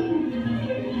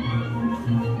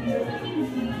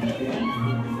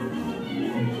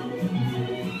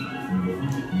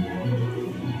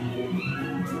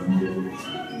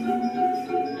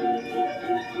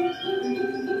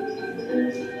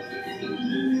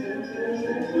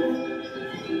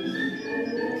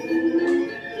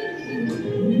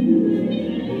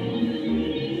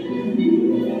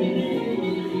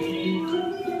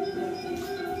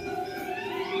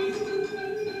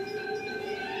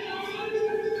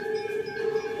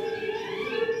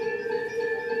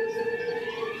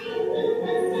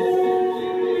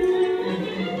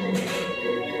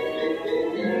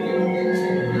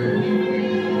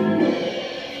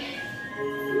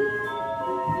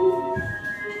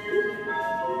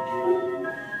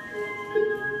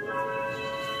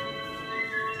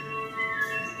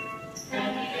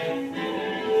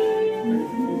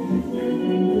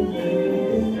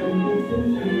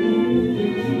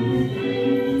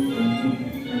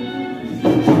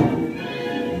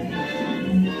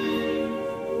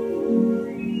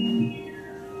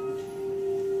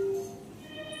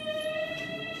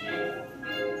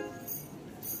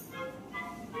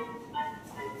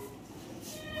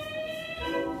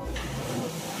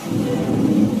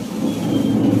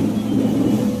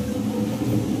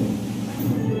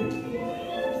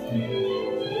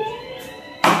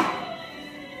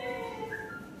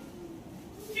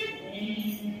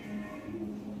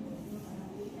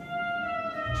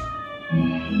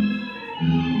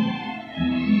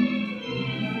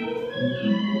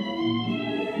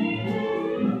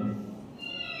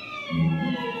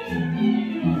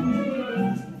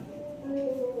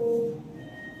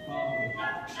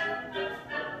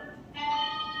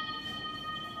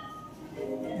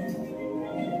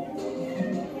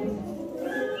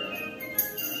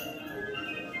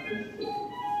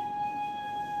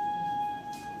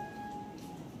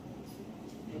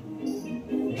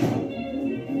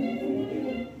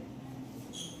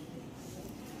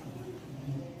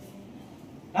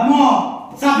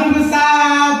 Vamos,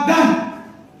 sabrán,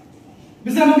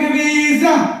 bisa mungkin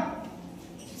bisa,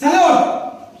 salud,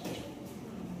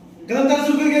 kita tak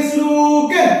suka ke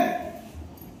suka,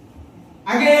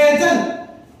 आगे चल,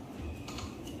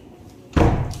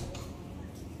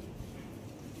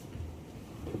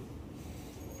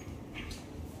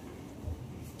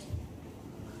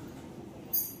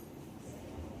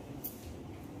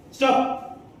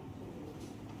 stop,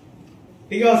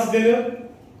 tiga dulu.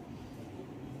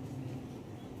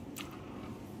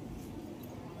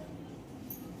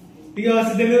 Tiga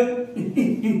dulu,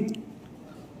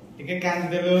 tiga kan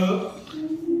dulu,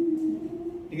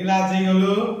 tiga lagi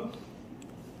dulu,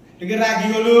 tiga lagi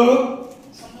dulu.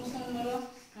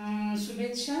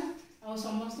 शुभेच्छा और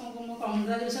समस्त को मो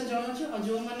कांग्रेचुलेशन जनाछु और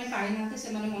जो माने पाई नाते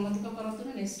से माने मन दुख करतु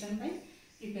ना next time pi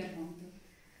prepare होंतु।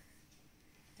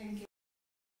 Thank you.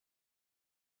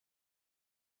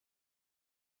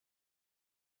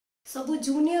 सबु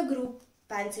junior group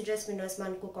fancy dress winners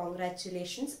मान को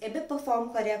कांग्रेचुलेशंस। एबे परफॉर्म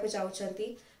करिया को जाउछंती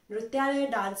नृत्यालय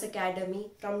dance academy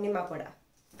from Nimapada.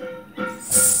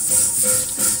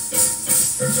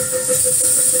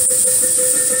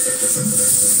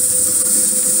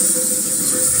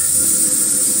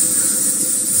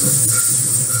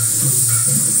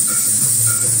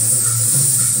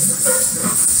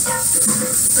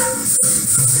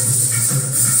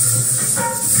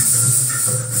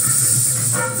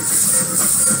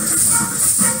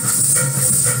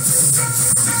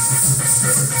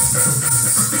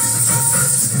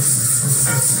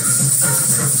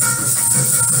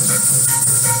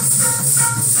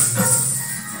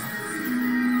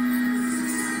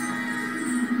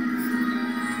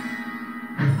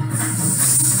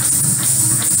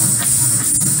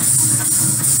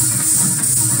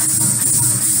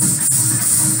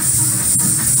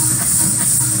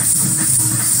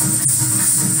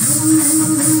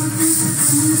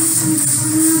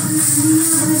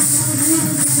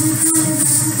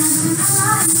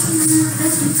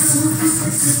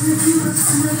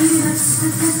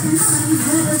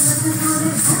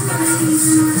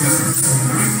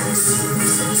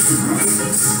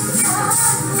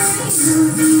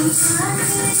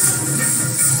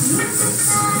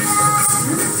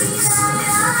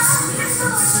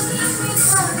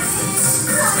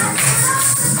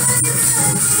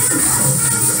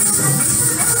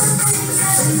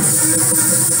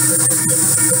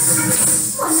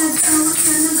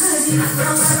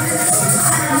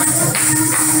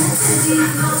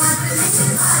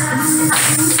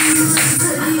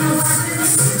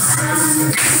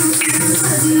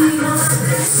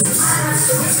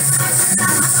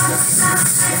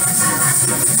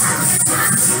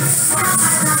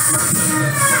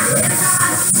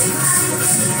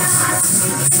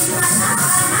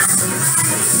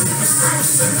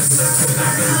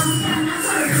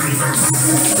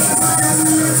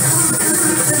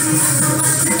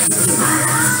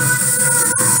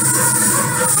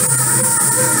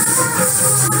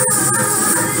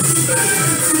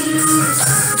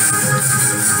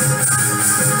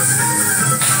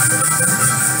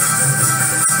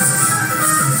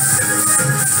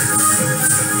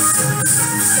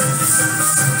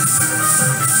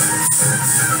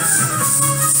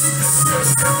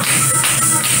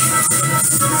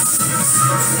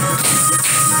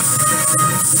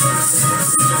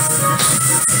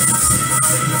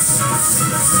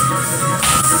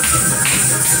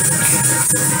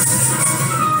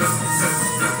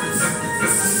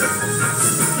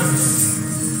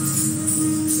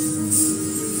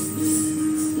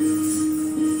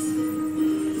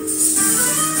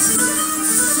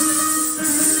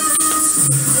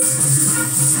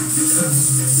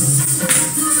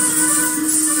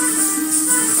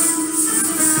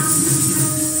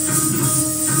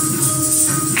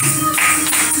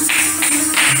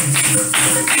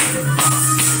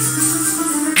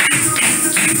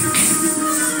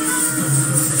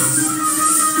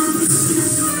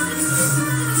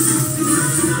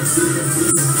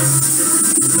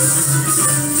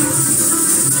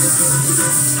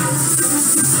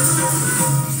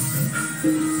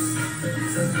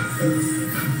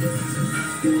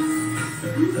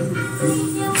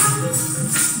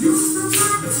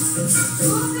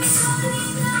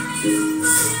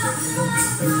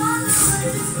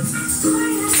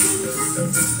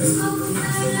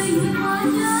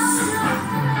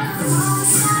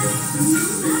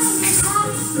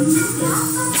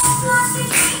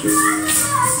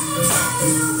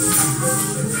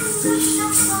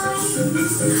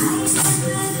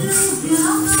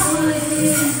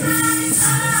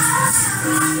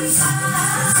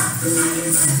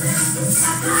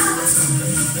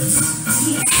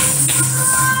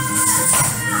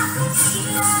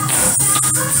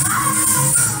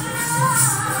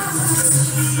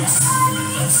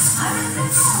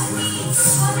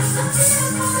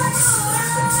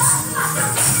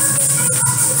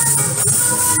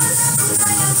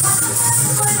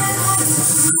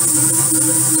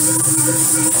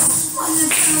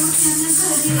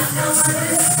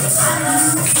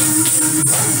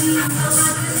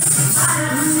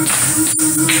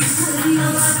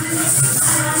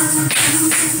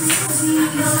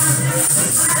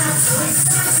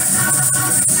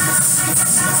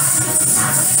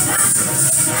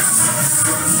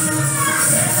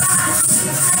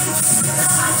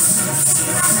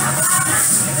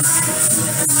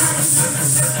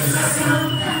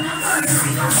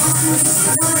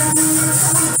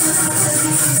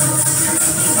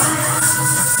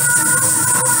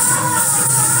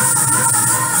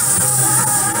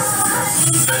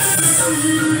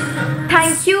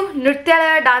 Thank you,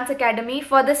 Nrityalaya Dance Academy,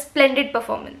 for the splendid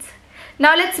performance.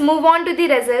 Now let's move on to the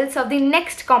results of the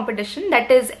next competition,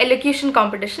 that is elocution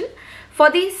competition for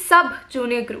the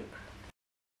sub-junior group.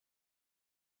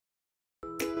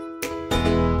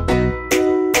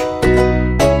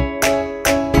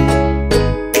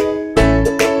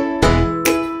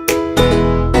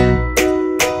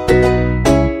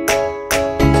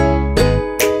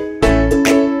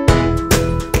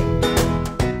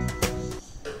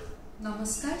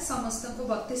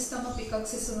 PECUC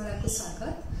SISUMELA को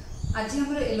स्वागत। आज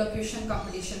हमर elocution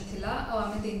competition थिला और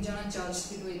हमें 3 जण जज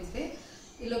थिलु एथे।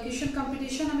 एलोक्यूशन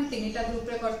कंपटीशन हमें 3टा ग्रुप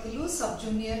रे करथिलु, सब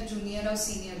जूनियर, जूनियर और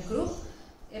सीनियर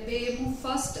ग्रुप। एबे मु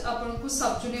फर्स्ट आपन को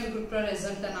सब जूनियर ग्रुप रा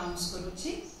रिजल्ट अनाउंस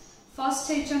करूची। First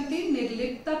हेचंती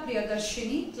निर्लिप्ता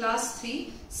Priyadarshini, class 3,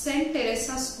 Saint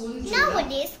Teresa school.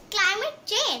 Nowadays, climate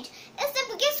change is the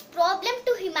biggest problem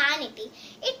to humanity.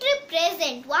 It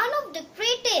represents one of the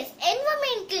greatest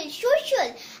environmental,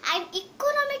 social and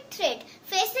economic threat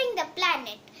facing the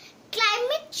planet.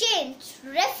 Climate change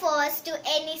refers to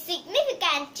any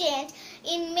significant change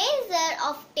in measure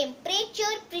of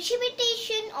temperature,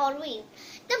 precipitation or wind.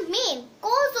 The main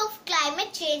cause of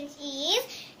climate change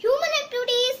is human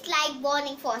activities like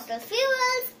burning fossil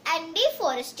fuels and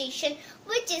deforestation,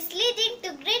 which is leading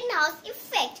to greenhouse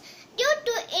effect. Due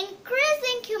to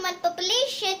increasing human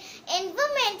population,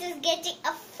 environment is getting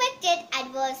affected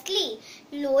adversely.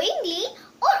 Knowingly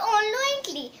or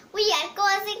unknowingly, we are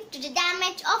causing to the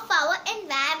damage of our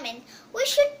environment. We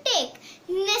should take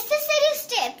necessary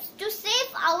steps to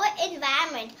save our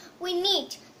environment. We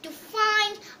need to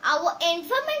find our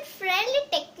environment-friendly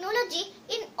technology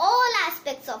in all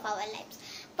aspects of our lives.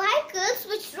 Vehicles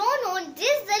which run on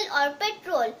diesel or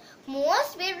petrol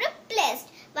must be replaced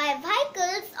by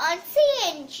vehicles on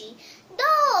CNG.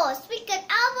 Thus, we can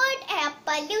avoid air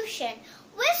pollution.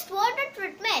 Wastewater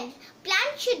treatment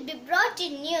plants should be brought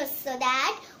in use so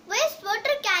that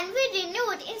wastewater can be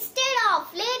renewed instead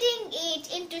of letting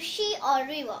it into sea or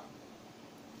river.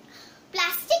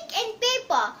 Plastic and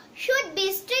paper should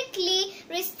be strictly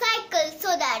recycled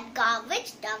so that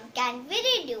garbage dump can be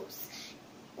reduced.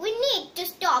 We need to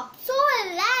stop soil,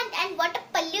 land and water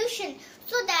pollution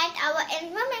so that our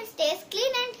environment stays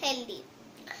clean and healthy.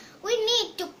 We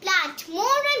need to plant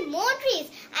more and more trees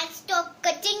and stop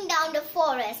cutting down the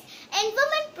forest.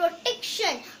 Environment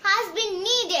protection has been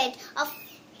needed of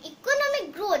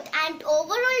economic growth and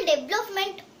overall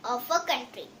development of a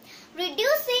country.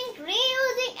 Reducing,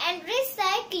 reusing and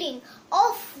recycling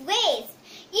of waste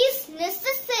is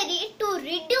necessary to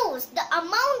reduce the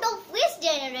amount of waste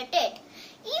generated.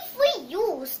 If we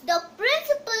use the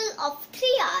principle of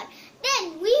 3R,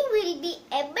 then we will be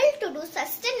able to do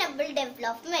sustainable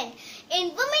development.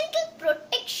 Environmental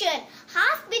protection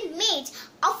has been made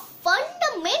a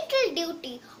fundamental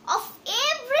duty of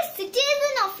every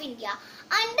citizen of India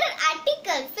under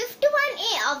Article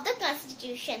 51A of the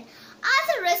Constitution.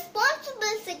 As a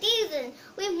responsible citizen,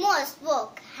 we must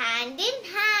work hand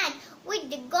in hand with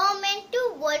the government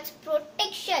towards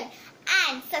protection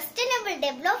and sustainable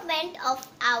development of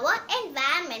our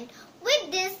environment.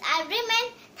 With this, I remain.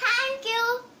 Thank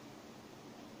you.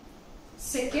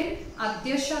 Second,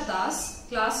 Adyasha Das,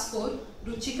 class 4,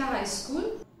 Ruchika High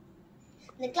School.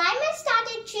 The climate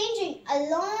started changing a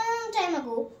long time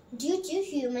ago due to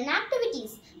human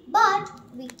activities, but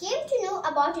we came to know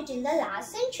about it in the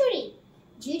last century.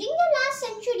 During the last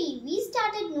century, we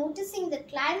started noticing the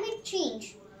climate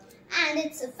change and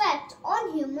its effect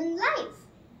on human life.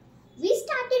 We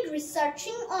started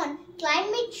researching on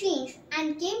climate change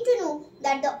and came to know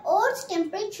that the Earth's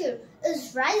temperature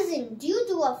is rising due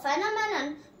to a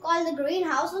phenomenon called the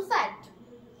greenhouse effect.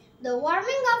 The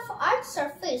warming of Earth's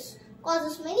surface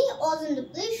causes many ozone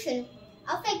depletion,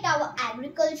 affect our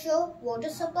agriculture, water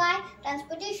supply,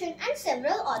 transportation and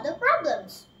several other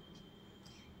problems.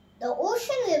 The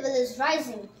ocean level is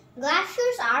rising,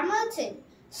 glaciers are melting,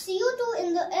 CO2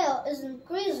 in the air is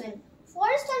increasing,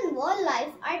 forest and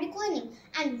wildlife are declining,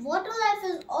 and water life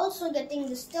is also getting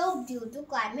disturbed due to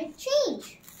climate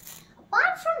change.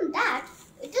 Apart from that,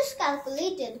 it is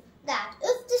calculated that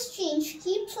if this change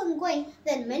keeps on going,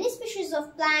 then many species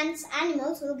of plants,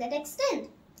 animals will get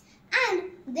extinct. And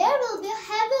there will be a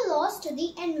heavy loss to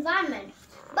the environment.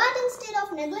 But instead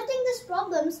of neglecting these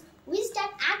problems, we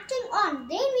start acting on,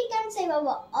 then we can save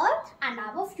our earth and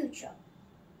our future.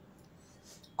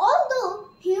 Although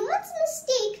humans'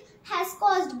 mistake has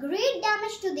caused great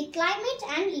damage to the climate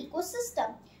and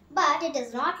ecosystem, but it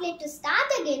is not late to start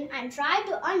again and try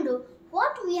to undo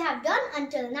what we have done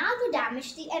until now to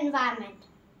damage the environment.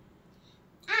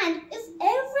 And if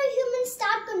every human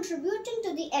start contributing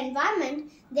to the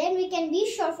environment, then we can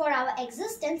be sure for our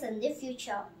existence in the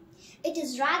future. It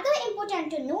is rather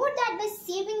important to note that by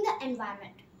saving the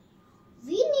environment,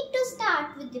 we need to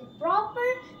start with the proper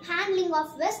handling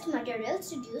of waste materials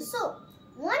to do so.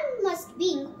 One must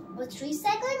be with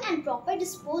recycling and proper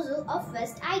disposal of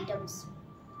waste items.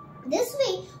 This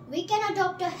way, we can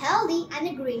adopt a healthy and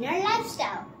a greener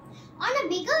lifestyle. On a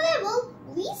bigger level,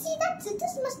 we see that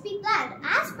cities must be planned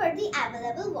as per the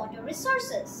available water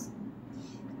resources.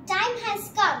 Time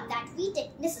has come that we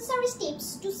take necessary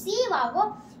steps to save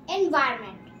our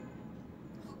environment.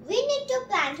 We need to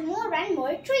plant more and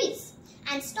more trees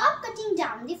and stop cutting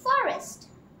down the forest.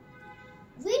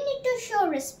 We need to show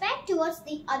respect towards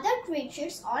the other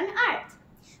creatures on earth.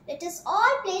 Let us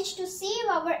all pledge to save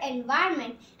our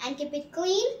environment and keep it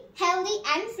clean, healthy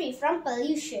and free from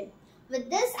pollution. With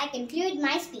this, I conclude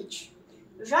my speech.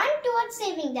 Run towards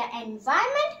saving the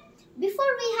environment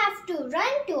before we have to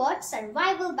run towards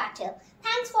survival battle.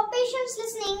 Thanks for patience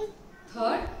listening.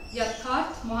 Third,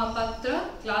 Yatharth Mohapatra,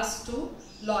 Class 2,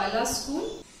 Loyola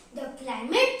School. The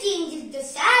climate change is the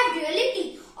sad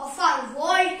reality of our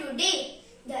world today.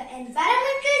 The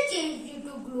environmental change due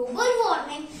to global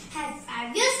warming has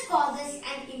various causes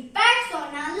and impacts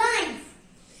on our life.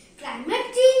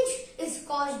 Climate change is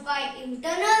caused by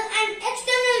internal and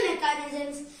external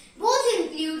mechanisms. Both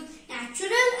include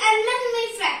natural and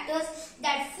man-made factors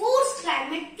that force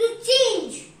climate to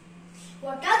change.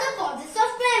 What are the causes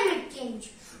of climate change?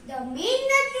 The main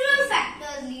natural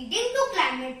factors leading to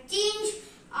climate change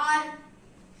are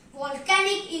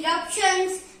volcanic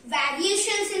eruptions,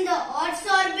 variations in the Earth's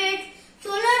orbit,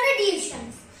 solar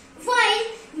radiations. While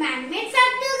man-made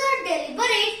factors are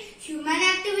deliberate, human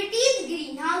activities,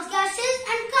 greenhouse gases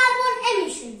and carbon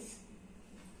emissions.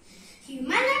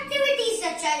 Human activities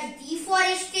such as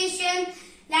deforestation,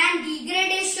 land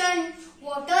degradation,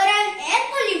 water and air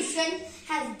pollution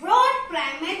has brought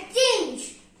climate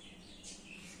change.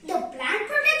 The plant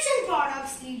protection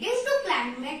products leading to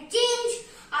climate change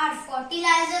are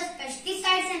fertilizers,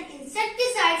 pesticides and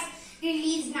insecticides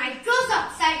release nitrous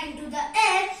oxide into the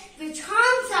air which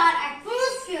harms our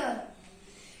atmosphere.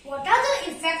 What are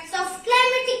the effects of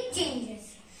climatic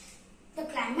changes? The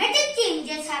climatic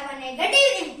changes have a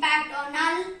negative impact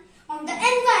on the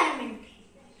environment.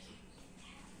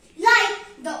 Like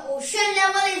the ocean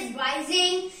level is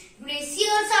rising,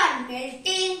 glaciers are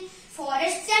melting,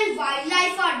 forests and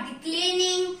wildlife are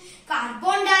declining,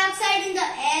 carbon dioxide in the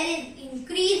air is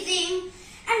increasing,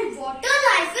 and water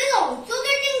life is also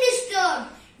getting disturbed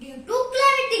due to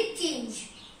climatic change.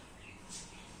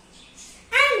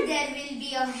 And there will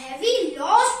be a heavy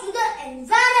loss to the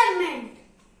environment.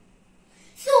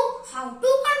 So, how to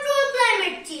control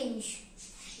climate change?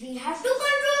 We have to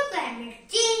control climate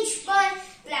change by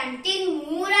planting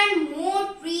more and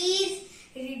more trees,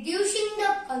 reducing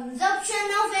the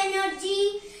consumption of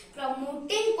energy,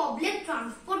 promoting public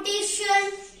transportation,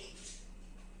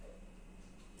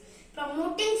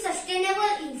 promoting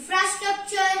sustainable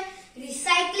infrastructure,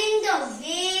 recycling the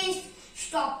waste,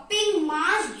 stopping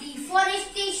mass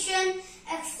deforestation,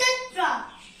 etc.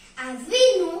 As we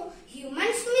know, human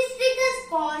mistake has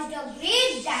caused a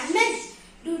great damage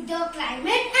to the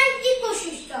climate and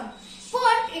ecosystem.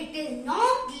 But it is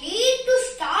not late to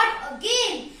start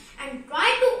again and try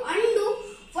to undo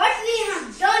what we have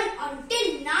done until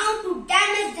now to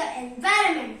damage the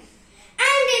environment.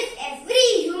 And if every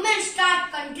human start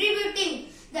contributing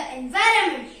the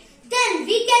environment, then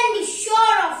we can be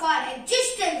sure of our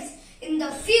existence in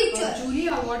the future. Julie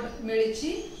Award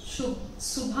Milichi,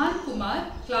 Subhan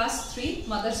Kumar, Class 3,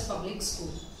 Mothers Public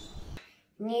School.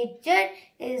 Nature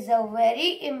is a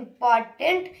very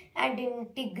important and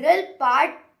integral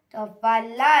part of our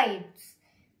lives.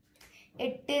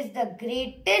 It is the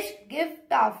greatest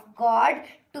gift of God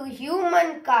to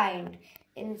humankind.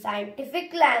 In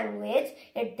scientific language,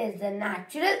 it is the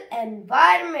natural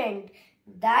environment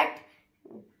that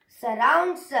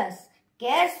surrounds us,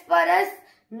 cares for us,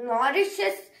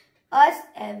 nourishes us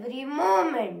every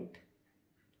moment.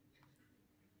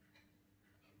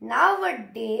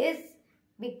 Nowadays,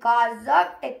 because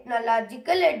of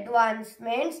technological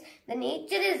advancements, the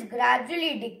nature is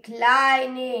gradually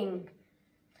declining.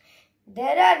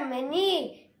 There are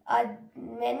many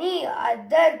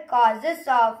other causes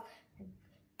of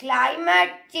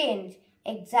climate change.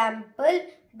 Example,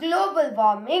 global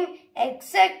warming,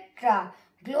 etc.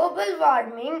 Global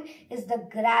warming is the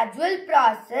gradual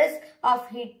process of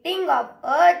heating of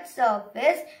Earth's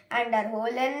surface and our whole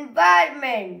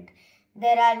environment.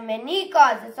 There are many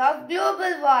causes of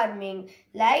global warming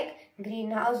like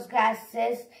greenhouse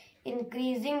gases,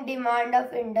 increasing demand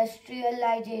of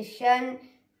industrialization,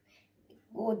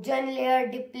 ozone layer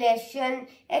depletion,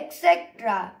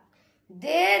 etc.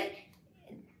 This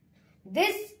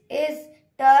is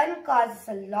turn causes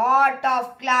a lot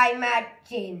of climate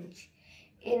change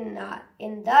in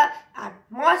the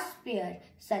atmosphere,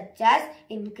 such as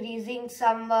increasing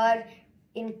summer,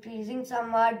 decreasing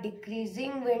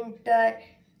winter,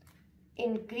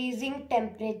 increasing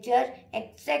temperature,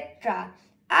 etc.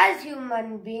 As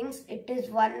human beings, it is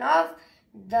one of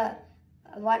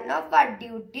our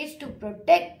duties to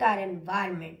protect our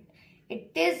environment.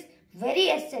 It is very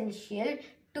essential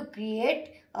to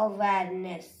create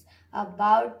awareness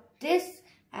about this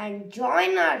and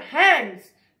join our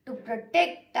hands to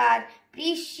protect our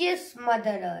precious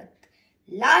Mother Earth.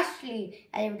 Lastly,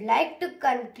 I would like to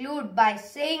conclude by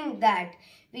saying that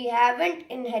we haven't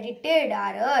inherited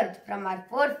our earth from our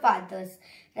forefathers.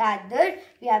 Rather,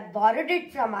 we have borrowed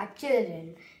it from our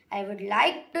children. I would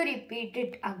like to repeat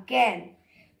it again.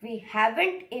 We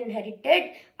haven't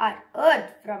inherited our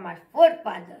earth from our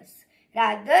forefathers.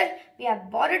 Rather, we have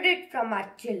borrowed it from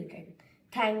our children.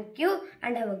 Thank you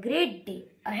and have a great day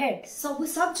ahead.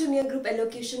 सब junior group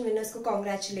elocution winners को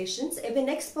congratulations. एबे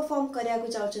next perform करिया को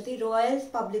जाउछथि royal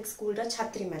public school रा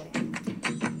छात्री माने.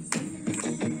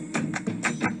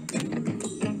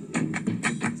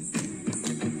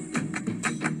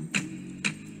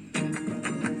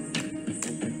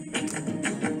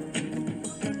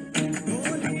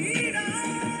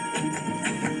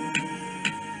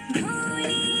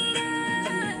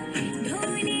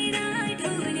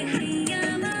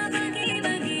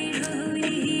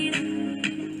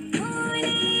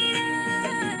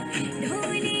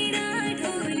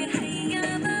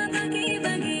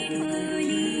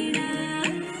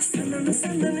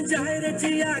 सनन जाए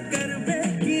रजिया गरबे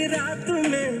की रात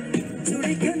में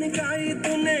चूड़ी खनकाई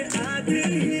तूने आधी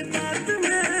ही बात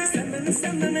में. सनन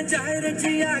सनन जाए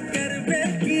रजिया गरबे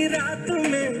की रात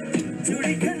में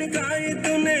चूड़ी खनकाई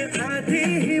तूने आधी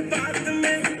ही बात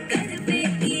में. गरबे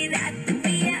की रात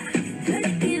पिया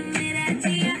धड़के मेरा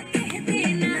जिया कह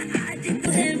देना आज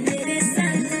तू है मेरे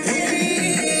संग.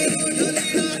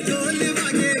 ढोल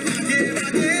वागे वागे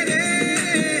वागे रे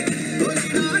ढोल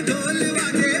वागे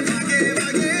वागे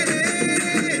वागे रे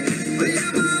भैया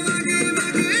वागे वागे ढोल वागे रे भैया वागे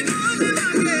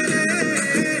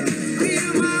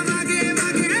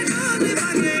वागे ढोल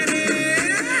वागे रे.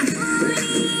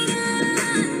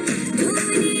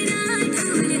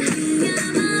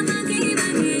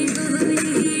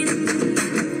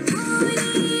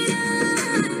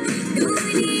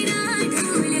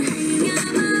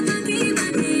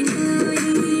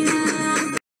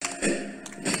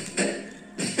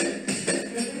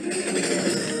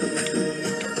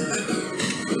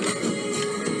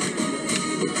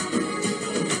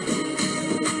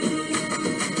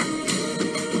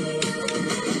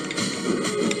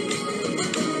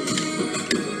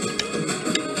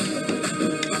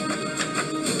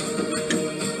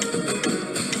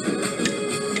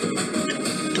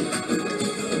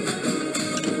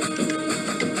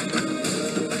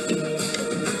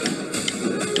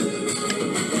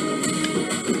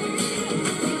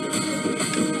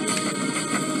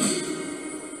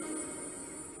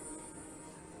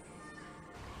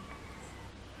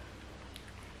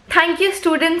 Thank you,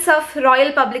 students of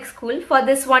Royal Public School, for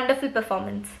this wonderful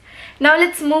performance. Now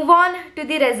let's move on to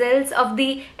the results of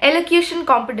the elocution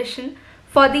competition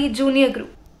for the junior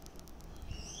group.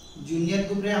 Junior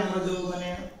group रे हमर जो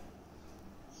माने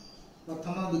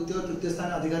प्रथम द्वितीय तृतीय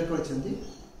स्थान अधिकार करछन्ती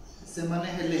से माने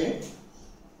हेले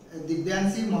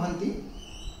दिव्यांशी महंती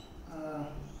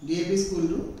डीएवी स्कूल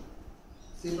रु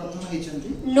से प्रथम हेचन्ती.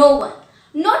 No one,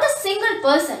 not a single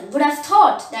person would have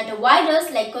thought that a virus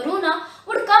like corona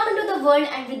would come into the world,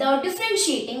 and without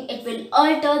differentiating it will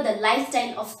alter the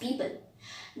lifestyle of people.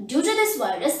 Due to this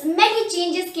virus, many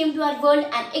changes came to our world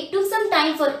and it took some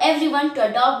time for everyone to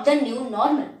adopt the new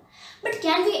normal. But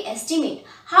can we estimate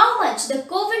how much the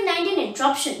COVID-19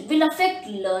 interruption will affect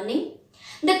learning?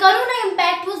 The corona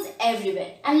impact was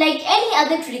everywhere, and like any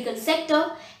other critical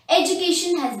sector,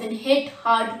 education has been hit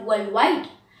hard worldwide.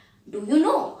 Do you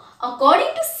know? According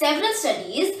to several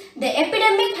studies, the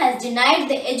epidemic has denied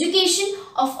the education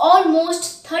of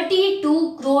almost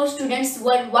 32 crore students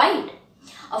worldwide.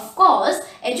 Of course,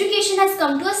 education has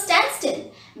come to a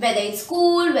standstill. Whether it's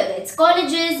school, whether it's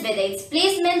colleges, whether it's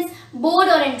placements, board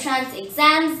or entrance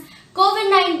exams,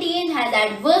 COVID-19 has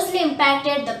adversely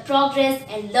impacted the progress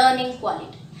and learning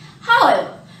quality.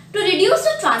 However, to reduce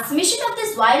the transmission of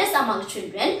this virus among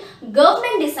children,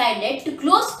 government decided to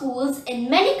close schools in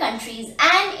many countries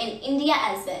and in India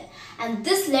as well. And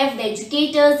this left the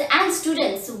educators and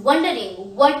students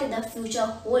wondering what the future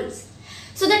holds.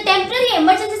 So the temporary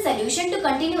emergency solution to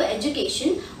continue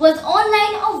education was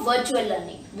online or virtual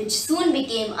learning, which soon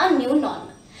became a new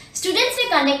normal. Students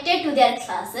were connected to their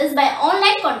classes by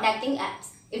online contacting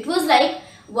apps. It was like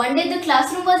one day the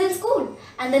classroom was in school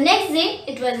and the next day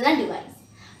it was in a device.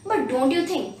 But don't you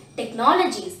think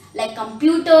technologies like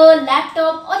computer,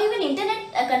 laptop or even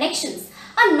internet connections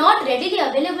are not readily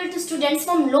available to students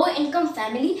from low-income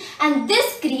family, and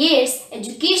this creates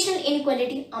educational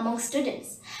inequality among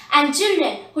students. And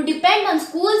children who depend on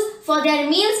schools for their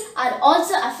meals are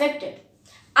also affected.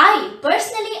 I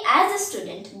personally, as a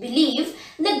student, believe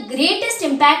the greatest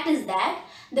impact is that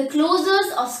The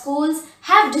closures of schools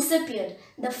have disappeared,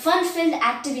 the fun-filled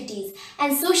activities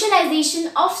and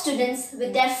socialization of students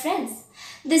with their friends.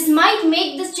 This might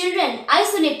make the children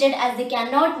isolated as they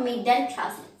cannot meet their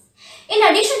classmates. In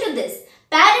addition to this,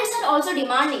 parents are also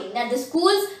demanding that the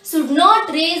schools should not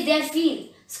raise their fees.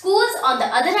 Schools, on the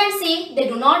other hand, say they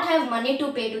do not have money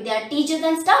to pay to their teachers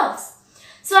and staffs.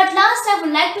 So at last, I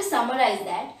would like to summarize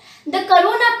that the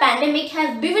corona pandemic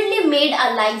has vividly made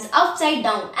our lives upside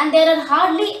down and there are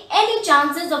hardly any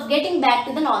chances of getting back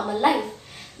to the normal life.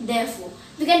 Therefore,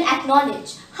 we can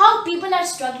acknowledge how people are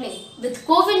struggling with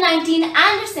COVID-19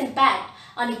 and its impact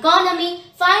on economy,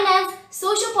 finance,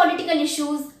 socio-political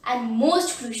issues and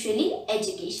most crucially,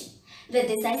 education. With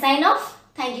this, I sign off.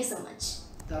 Thank you so much.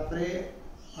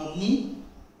 अग्नि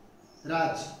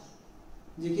राज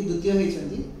जे कि द्वितीय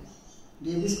होइछंती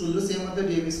DAV school रो से मते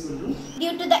DAV school row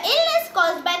Due to the illness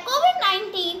caused by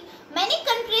COVID-19, many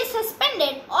countries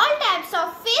suspended all types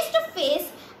of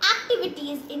face-to-face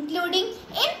activities including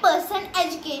in-person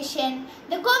education.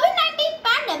 The COVID-19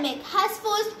 pandemic has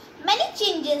forced many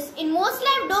changes in most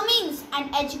life domains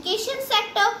and education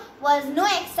sector was no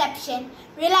exception.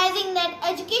 Realizing that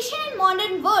education in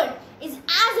modern world is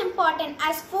as important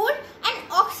as food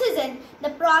and oxygen, the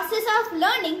process of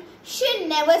learning should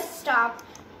never stop.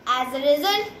 As a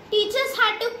result, teachers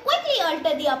had to quickly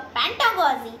alter their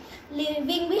pedagogy,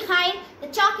 leaving behind the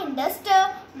chalk and duster,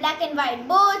 black and white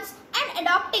boards, and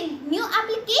adopting new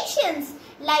applications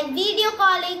like video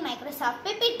calling, Microsoft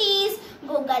PPTs,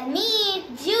 Google Meet,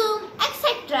 Zoom,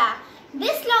 etc.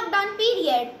 This lockdown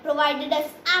period provided us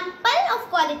ample of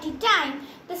quality time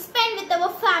to spend with our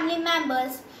family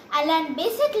members and learn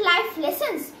basic life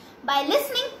lessons by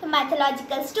listening to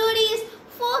mythological stories,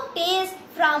 folk tales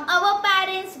from our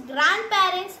parents,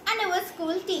 grandparents and our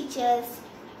school teachers.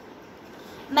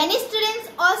 Many students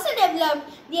also developed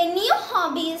their new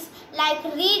hobbies like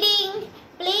reading,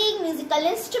 playing musical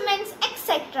instruments,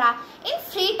 etc. in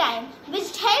free time,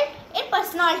 which helped in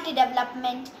personality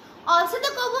development. Also,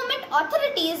 the government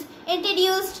authorities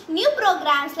introduced new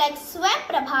programs like Swam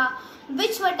Prabha,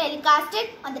 which were telecasted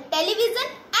on the television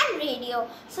and radio,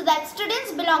 so that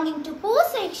students belonging to poor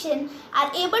section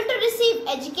are able to receive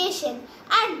education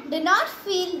and do not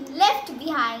feel left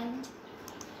behind.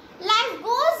 Life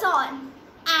goes on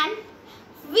and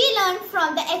we learn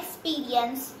from the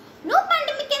experience. No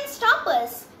pandemic can stop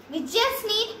us. We just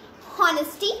need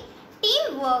honesty,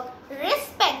 teamwork,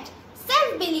 respect,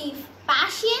 self-belief,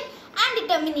 passion and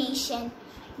determination.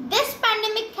 This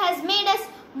pandemic has made us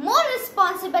more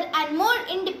responsible and more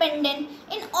independent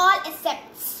in all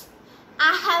aspects.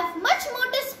 I have much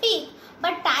more to speak,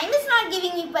 but time is not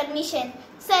giving me permission.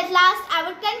 So at last I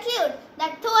would conclude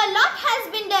that though a lot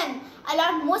has been done, a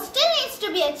lot more still needs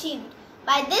to be achieved.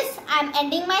 By this I am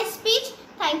ending my speech.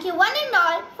 Thank you one and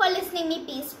all for listening me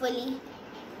peacefully.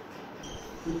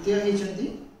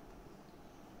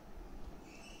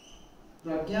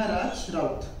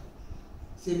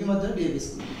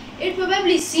 It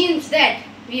probably seems that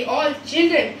we all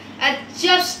children are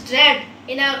just trapped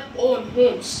in our own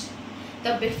homes.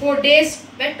 The before days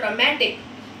were traumatic.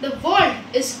 The world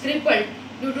is crippled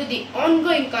due to the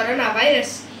ongoing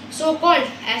coronavirus, so called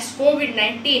as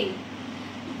COVID-19.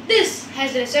 This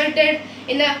has resulted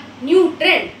in a new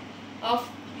trend of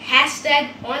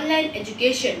 #online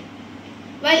education.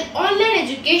 While online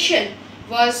education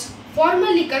was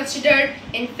formerly considered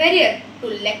inferior to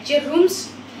lecture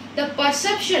rooms, the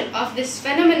perception of this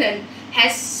phenomenon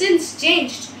has since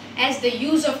changed as the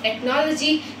use of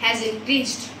technology has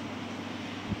increased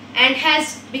and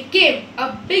has become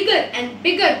a bigger and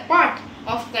bigger part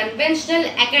of conventional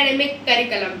academic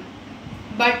curriculum.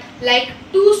 But like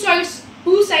two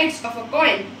sides of a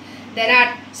coin, there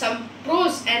are some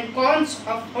pros and cons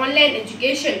of online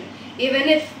education, even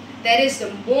if there is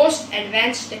the most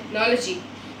advanced technology.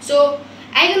 So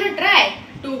I'm gonna try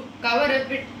to cover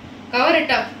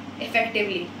it up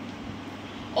effectively.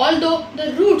 Although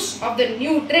the roots of the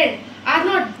new trend are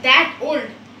not that old,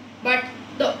 but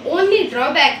the only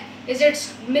drawback is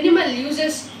its minimal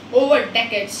uses over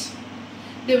decades.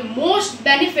 The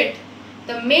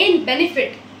main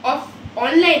benefit of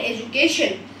online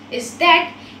education is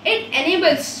that it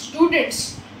enables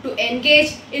students to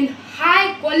engage in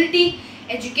high quality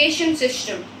education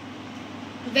system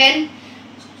when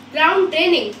ground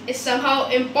training is somehow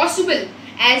impossible,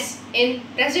 as in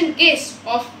present case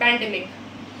of pandemic.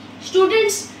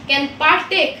 Students can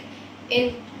partake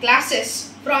in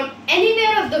classes from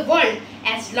anywhere of the world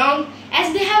as long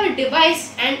as they have a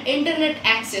device and internet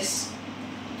access.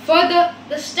 Further,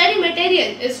 the study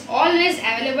material is always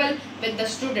available with the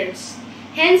students.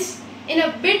 Hence, in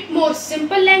a bit more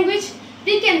simple language,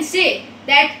 we can say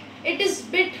that it is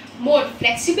bit more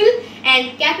flexible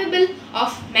and capable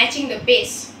of matching the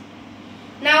pace.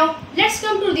 Now let's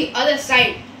come to the other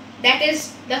side, that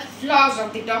is the flaws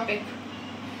of the topic.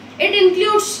 It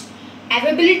includes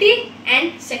availability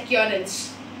and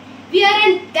securance. We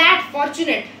aren't that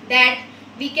fortunate that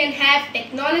we can have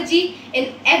technology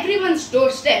in everyone's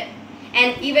doorstep,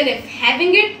 and even if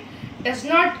having it does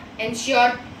not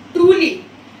ensure truly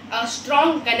a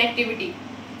strong connectivity.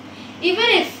 Even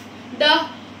if the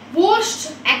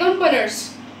worst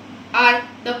accompaniers are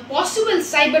the possible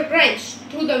cyber crimes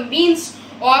through the means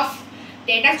of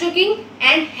data choking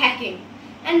and hacking.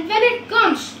 And when it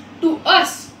comes to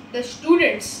us, the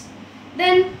students,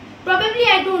 then probably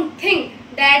I don't think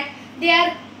that they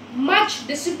are much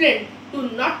disciplined to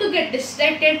not to get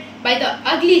distracted by the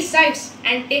ugly sights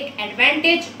and take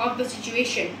advantage of the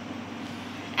situation.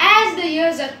 As the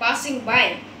years are passing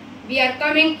by, we are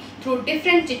coming through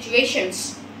different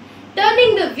situations,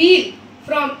 turning the wheel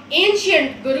from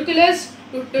ancient gurukulas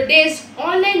to today's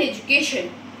online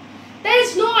education. There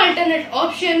is no alternate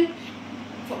option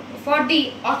for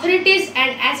the authorities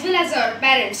and as well as our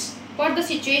parents for the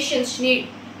situation's need.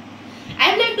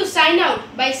 I would like to sign out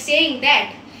by saying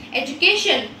that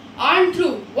education earned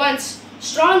through one's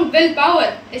strong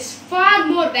willpower is far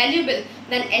more valuable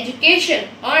than education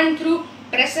earned through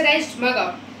pressurized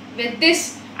mug-up. With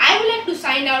this, I would like to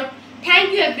sign out.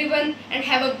 Thank you everyone and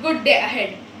have a good day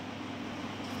ahead.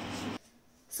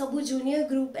 सबू junior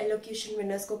group elocution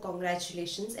winners को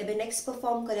congratulations. एबे next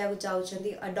perform करिया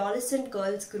जाउछंदी adolescent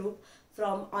girls group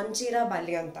from अंचेरा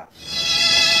बालियांता.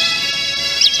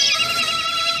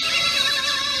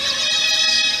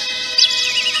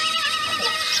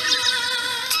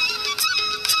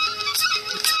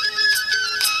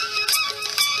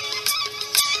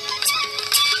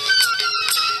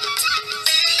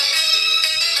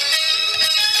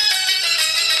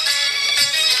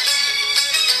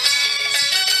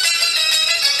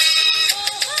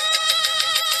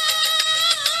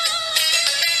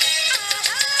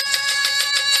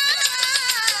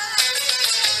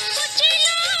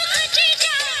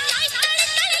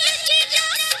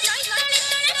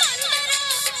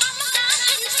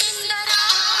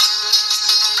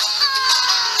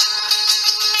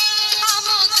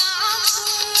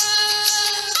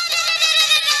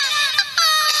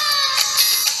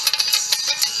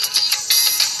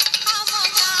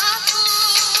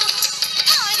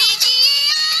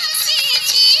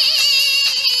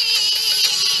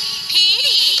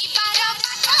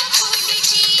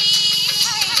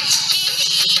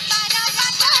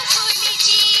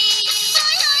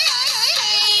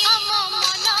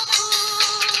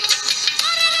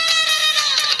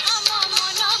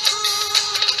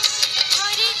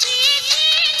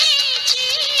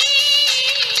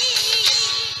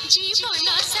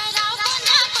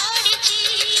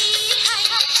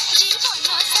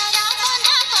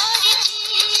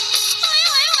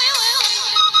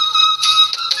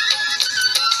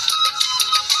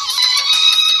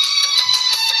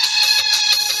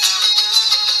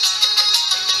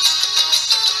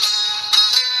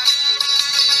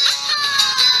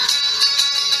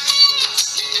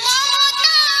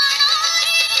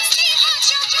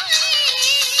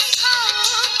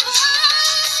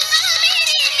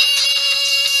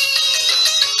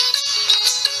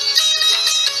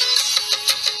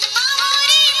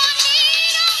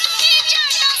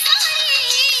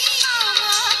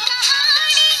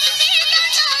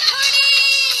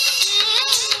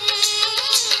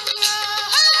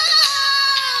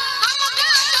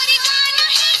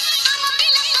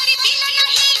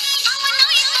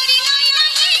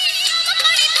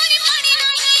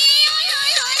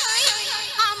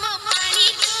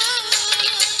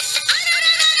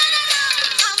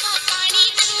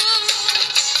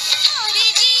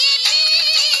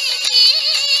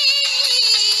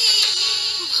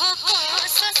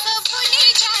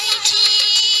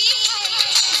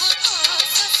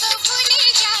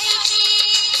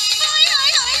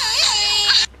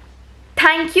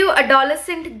 Thank you,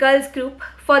 Adolescent Girls Group,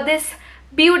 for this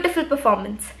beautiful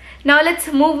performance. Now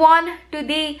let's move on to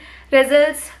the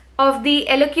results of the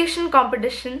elocution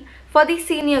competition for the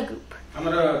senior group.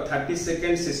 हमारा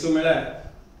 32nd शिशुमेला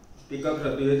peacock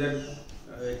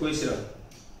 2021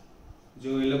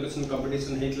 जो allocation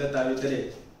competition हेतला ता भितरे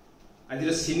आज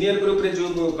senior group रे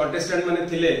जो contestant माने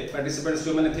थिले participants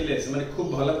जो माने थिले से माने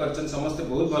खूब भलो करछन समस्त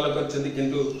बहुत भलो करछन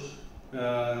किंतु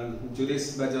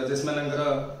जूरीज बा जजेस मानकर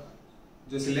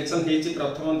जो सिलेक्शन हेची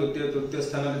प्रथम द्वितीय तृतीय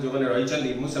स्थान रे जो माने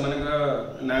रहिचंदी मु से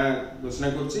मानकर ना घोषणा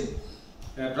करछि.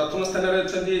 प्रथम स्थान रे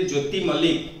अछंदी ज्योति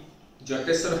मल्लिक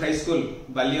जटेश्वर हाई स्कूल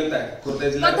बालियंता खोर्धा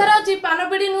जिला कथार अछि पान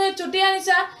पिडी नुहे चुटिया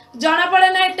निशा जना पड़े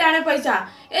ना टाणे पैसा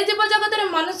ए जीव जगत रे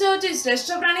मनुष्य होछि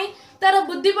श्रेष्ठ प्राणी तार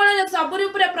बुद्धि बळे सबुरी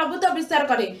उपरे प्रभुत्व विस्तार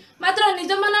करे मात्र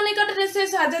निज मन निकट रे से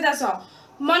साजे दास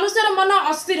मनुष्यर मन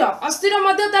अस्थिर अस्थिर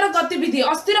मध्य तार गतिविधि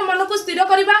अस्थिर मन को स्थिर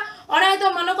करबा अनायत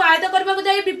मन को आयत करबा को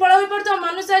जाई विफल होई पड़तो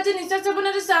मनुष्य आज निशा सेवन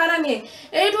रे सहारा निए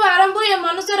एठू आरंभ ए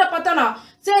मनुष्यर पतन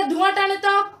से धुआं टाणे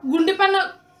तो गुंडीपान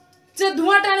से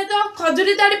धुआं टाणे तो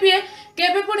खजुरी ताड़ी पिए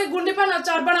केबे पुणी गुंडीपान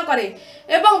चर्बण करे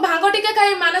एवं भांग टिके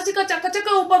खाई मानसिक चकचक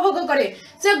उपभोग करे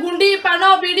से गुंडी पान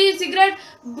बीड़ी सिगरेट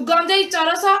गंजेई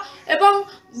चरस एवं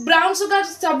ब्राउन सुगर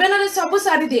सेवन रे सब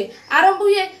सारी दे आरंभ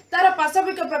हुए तार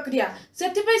पाशविक प्रक्रिया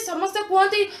से समस्त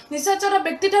कहती निशाचर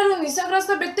व्यक्ति ठारू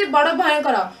निशाग्रस्त व्यक्ति बड़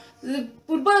भयंकर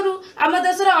पूर्व आम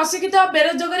देश अशिक्षित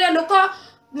बेरोजगारिया लोक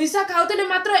निशा खाऊले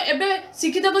मात्र एबे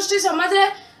शिक्षित गोष्ठी समाज रे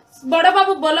बड़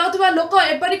बाबू बोलाउथबा लोक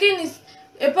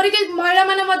एपरिक महिला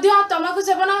माने मध्य तमाकू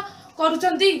सेवन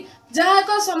करुचंती जहा एक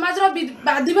समाज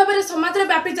बाधी भाव में समाज रे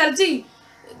व्यापी चलची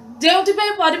जेउथिपे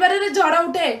परिवार रे झड़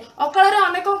उठे अकाल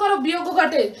अनेकंकर वियोग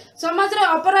घटे समाज रे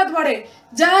अपराध बढ़े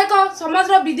जहा एक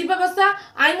समाज विधि व्यवस्था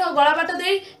आईन गलाबाट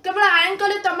दे केवल आईन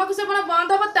कले तमाकू सेवन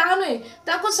बंद हम ता नुहे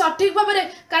ताकू सठिक भाव में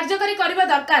कार्यकारी करबा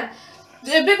दरकार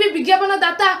एबे भी विज्ञापन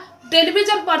दाता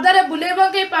टेलीविजन पर्दारे बुलेबा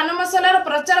के पान मसलार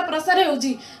प्रचार प्रसार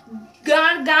होउची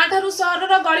गाँ ठारू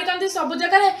सहर गलिकंदी सब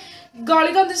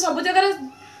जगह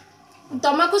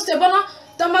तमाकू सेवन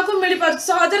तमाकू मिल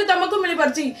सहजरे तमाकू मिल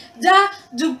पार्ची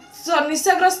जहाँ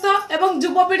निशाग्रस्त एवं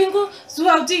युवपीढ़ी को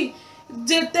सुहाउची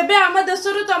तेबे आम देश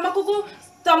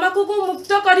तमाकू को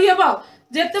मुक्त करहब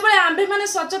जेतेबेले आंबे माने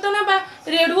सचेतन बा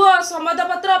रेडियो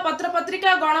संवादपत्र पत्र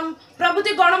पत्रिका गण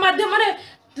प्रभृति गणमाध्यम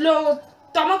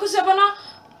तमाकू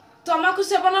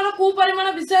सेवन कुपरिमाण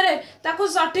विषय ताकू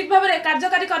सठिक भाव में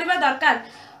कार्यकारी करने दरकार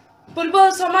पूर्व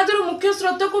समाज मुख्य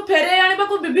स्रोत को फेरे आने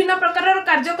को विभिन्न प्रकार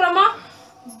कार्यक्रम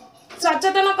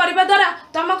सचेतन करने द्वारा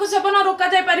तमाकू सेवन रोक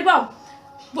जाई परिबो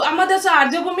आम देश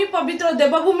आर्यभूमि पवित्र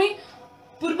देवभूमि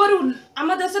पूर्व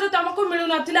आम देश में तमाकू मिलू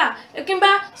नथिला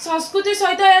किंबा संस्कृति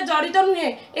सहित जड़ित नुहे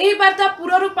यही वार्ता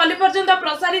पूर्व पल्ली पर्यंत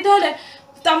प्रसारित होले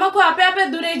तमाकू आपे आपे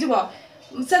दूरे जीव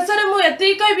शेष में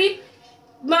मुझे कहबी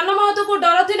मन महत को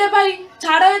डर थिले भाई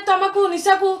छाड़ तमको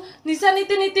निशा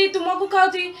नीति नीति तुमको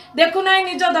खाऊची देखु ना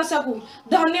निज दशा को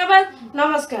धन्यवाद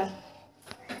नमस्कार।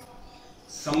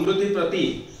 समृद्धि प्रति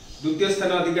द्वितीय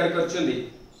स्थान अधिकार करछन्ती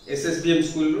एसएसबीएम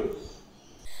स्कूल रो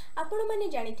आपण माने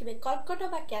जानिथिबे कर्कट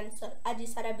बा कैंसर आज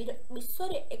सारा विश्व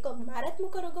रे एक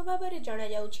मारात्मक रोग भाव में जना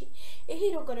जाउछि एही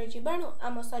रोगर जीवाणु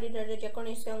आम शरीर रे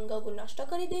जेकोसी अंग को नष्ट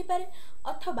कर दे पारे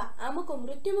अथवा आमको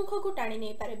मृत्युमुख को टाणी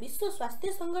नहीं पारे विश्व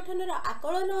स्वास्थ्य संगठन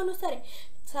आकलन अनुसार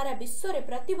सारा विश्व रे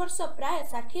प्रति वर्ष प्राय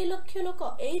 60 लाख लोक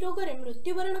एही रोग रे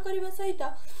मृत्युवरण करबा सहित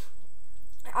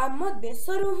आम देश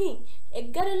रु ही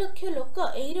 11 लाख लोक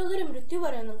एही रोग रे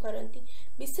मृत्युवरण करती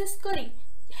विशेषकर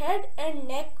हेड एंड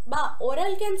नेक बा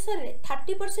ओरल कैंसर रे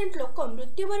 30% लोक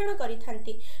मृत्युवरण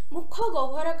करिथांती मुख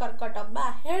गह्वर कर्कट बा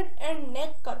हेड एंड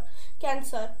नेक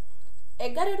कैंसर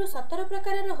 11 रु 17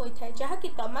 प्रकार होइथाय जहा कि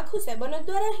तमाकू सेवन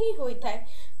द्वारा ही होइथाय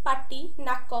पाटी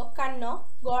नाक कान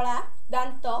गला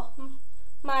दांत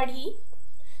माढ़ी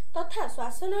तथा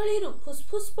श्वासनली रु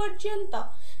फुसफुस पर्यंत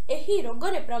एही रोग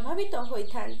रे प्रभावित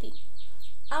होइथांती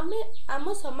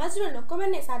आम समाज लोक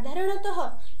मैंने साधारणतः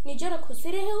निजर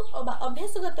खुशी रे हो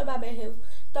अभ्यासगत भाव हो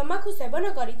तमाकू सेवन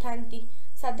करिथांती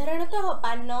साधारणतः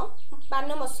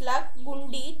पान मसला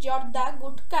गुंडी जर्दा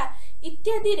गुटका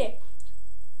इत्यादि रे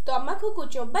तमाकू को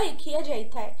चोबाई खिया जाई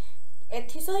थाए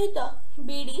एथि सहित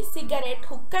बीड़ी सिगारेट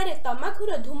हुक्का रे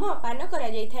तमाकूर धूम पान करा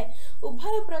जाई थाए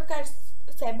उभय प्रकार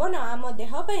सेवन आम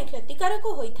देह पई क्षतिकारक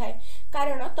होइथाए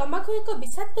कारण तमाकू एक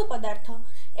विषाक्त पदार्थ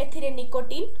एथिरे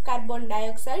निकोटिन कार्बन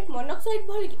डाइऑक्साइड मोनोक्साइड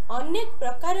भली अनेक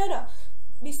प्रकार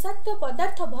विषाक्त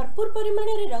पदार्थ भरपूर परिमाण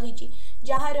रे रही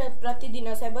जार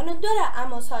प्रतिदिन सेवन द्वारा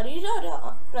आम शरीर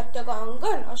प्रत्येक अंग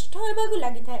नष्ट होबाकू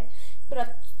लागि थाए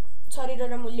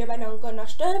शरीर मूल्यवान अंग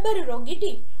नष्ट होबार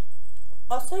रोगीटी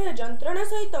असह्य जंत्रणा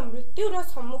सहित मृत्युर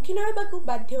सम्मुखीन होबाकू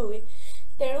बाध्य हुए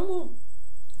तेणु मु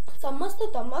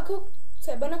समस्त तमाकू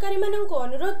सेवनकारी मानक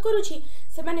अनुरोध करुछि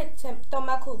सेमाने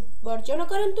तमाकू वर्जन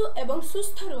करंतु एवं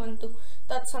सुस्थ रुहंतु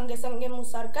तत्संगे संगे मु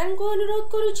सरकार को अनुरोध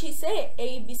करुछि से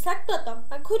एई विषाक्त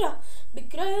तमाकूर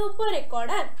विक्रय उपरे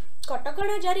कड़ा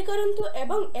कटकणा जारी करंतु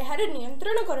एवं एहार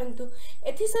नियंत्रण करंतु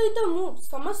एथि सहित मु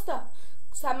समस्त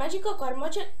सामाजिक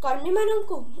कर्मी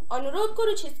मानक अनुरोध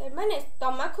करुछि सेमाने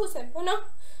तमाकू सेवन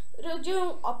जो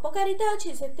अपकारिता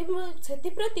अछि सेति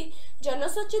प्रति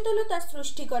जनसचेतनता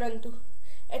सृष्टि करंतु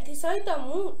एथिसहित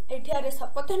मुठारे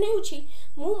शपथ नेउछि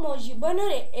मु मो जीवन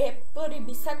में एपरि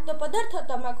विषाक्त पदार्थ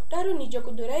तमाकुठारु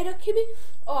निजको दूराई रखिबी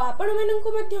और आपण माननकु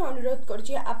मध्य अनुरोध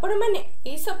करछि आपण माने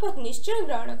ए शपथ निश्चय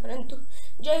ग्रहण करंतु।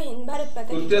 जय हिंद। भारत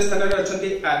माता की जय। तृतीय स्थान रे अछंती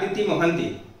Aditi Mahanti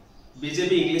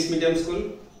BJP English medium school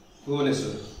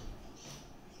Bhubaneswar.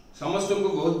 समस्त को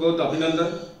बहुत बहुत अभिनंदन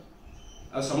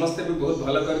आ समस्त भी बहुत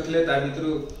भल करथिले ता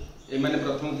भितरु ए माने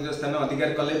प्रथम तृतीय स्थान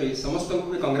अधिकार कले भी समस्त को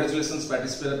भी कांग्रेचुलेशंस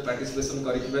पार्टिसिपेशन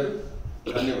करिथिबारु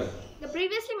धन्यवाद। The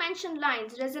previously mentioned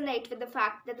lines resonate with the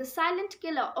fact that the silent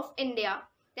killer of India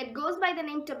that goes by the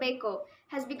name tobacco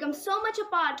has become so much a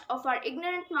part of our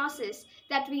ignorant masses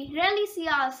that we rarely see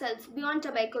ourselves beyond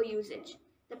tobacco usage.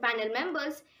 The panel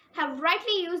members have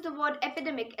rightly used the word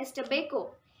epidemic, as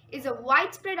tobacco is a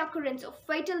widespread occurrence of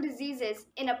fatal diseases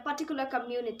in a particular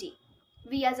community.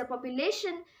 We as a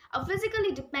population are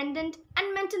physically dependent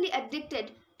and mentally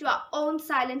addicted to our own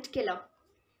silent killer.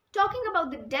 Talking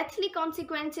about the deathly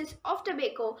consequences of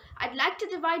tobacco, I'd like to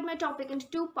divide my topic into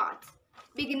two parts,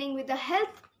 beginning with the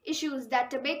health issues that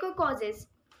tobacco causes.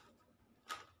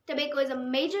 Tobacco is a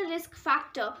major risk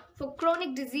factor for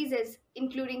chronic diseases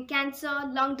including cancer,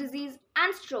 lung disease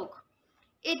and stroke.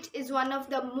 It is one of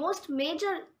the most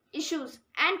major issues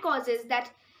and causes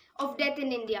of death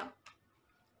in India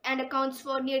and accounts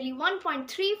for nearly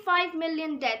 1.35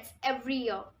 million deaths every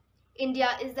year. India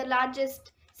is the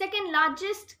second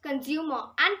largest consumer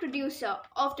and producer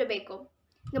of tobacco.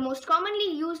 The most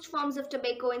commonly used forms of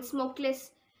tobacco in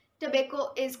smokeless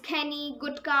tobacco is khenni,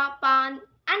 gutka, pan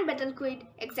and betelquid,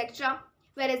 etc.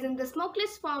 Whereas in the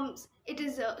smokeless forms,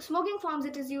 smoking forms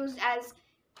it is used as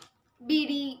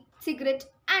bidi, cigarette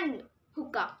and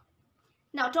hookah.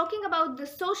 Now talking about the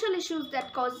social issues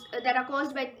that are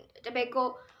caused by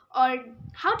tobacco or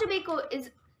how tobacco is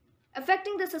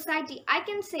affecting the society, I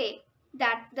can say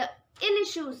that the ill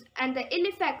issues and the ill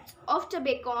effects of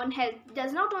tobacco on health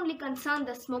does not only concern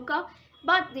the smoker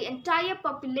but the entire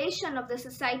population of the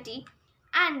society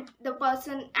and the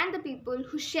person and the people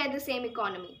who share the same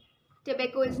economy.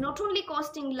 Tobacco is not only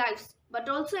costing lives but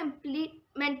also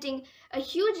implementing a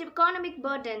huge economic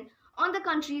burden on the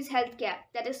country's healthcare,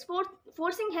 that is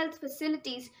forcing health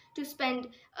facilities to spend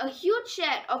a huge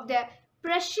share of their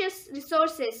precious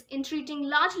resources in treating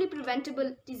largely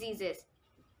preventable diseases.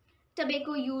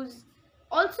 Tobacco use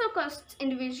also costs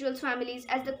individuals' families,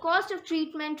 as the cost of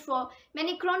treatment for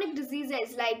many chronic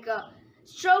diseases like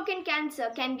stroke and cancer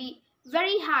can be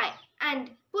very high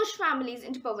and push families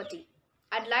into poverty.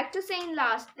 I'd like to say in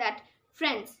last that,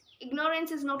 friends,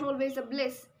 ignorance is not always a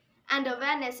bliss and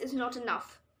awareness is not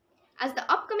enough. As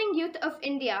the upcoming youth of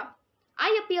India,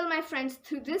 I appeal my friends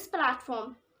through this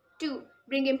platform to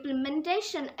bring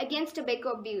implementation against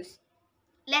tobacco abuse.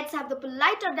 Let's have the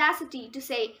polite audacity to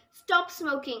say stop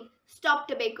smoking, stop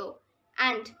tobacco,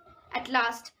 and at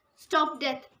last stop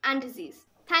death and disease.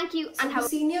 Thank you and have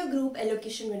senior group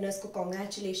elocution winners ko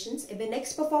congratulations. Ebe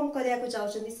next perform karya ko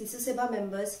jauchandi Sisu Seva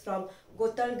members from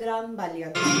Gotalgram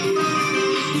Balian.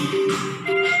 Thank you.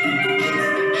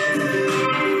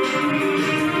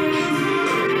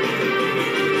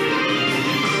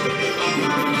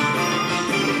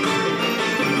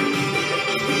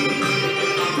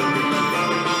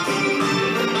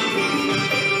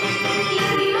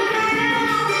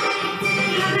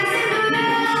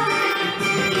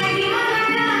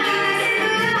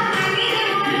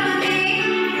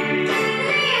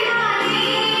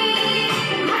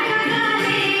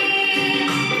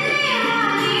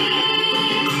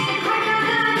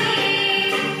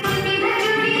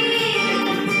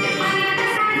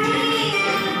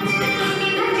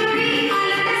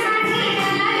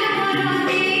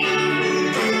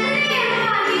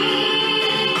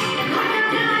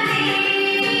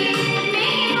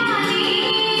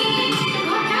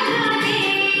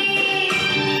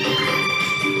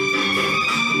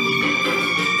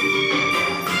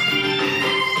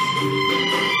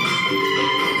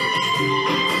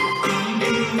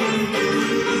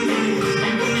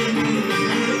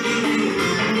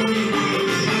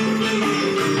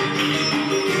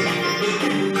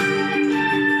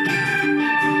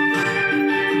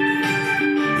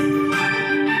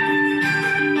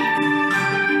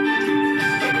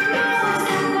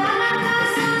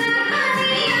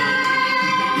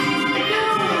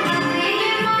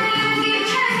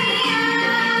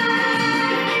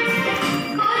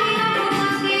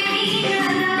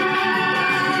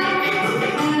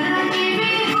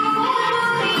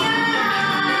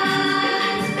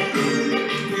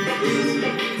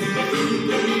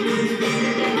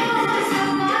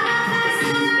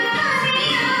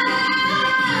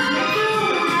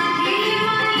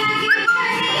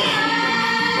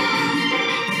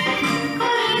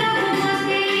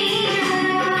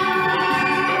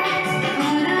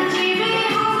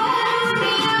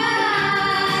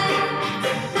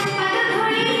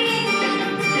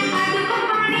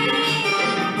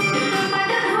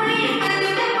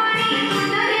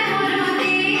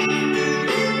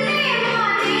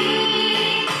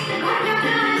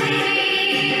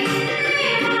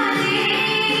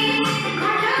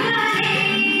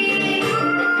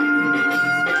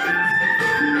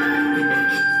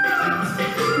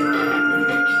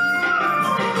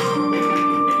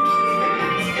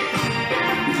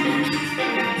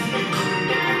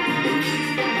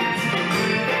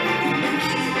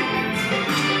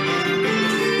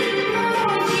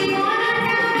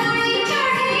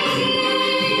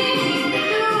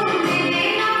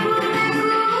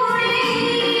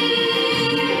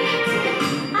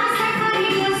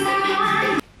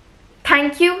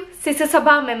 Sisu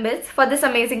Sabha members for this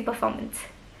amazing performance.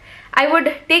 I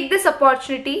would take this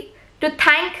opportunity to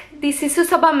thank the Sisu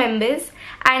Sabha members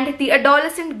and the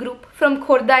adolescent group from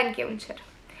Khordha and Keonjhar.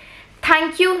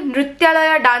 Thank you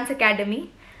Nrityalaya Dance Academy,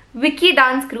 Wiki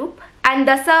Dance Group and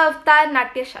Dasa Avatar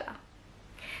Natya Shala.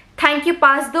 Thank you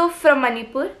Pasdo from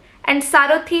Manipur and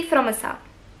Sarothi from Assam.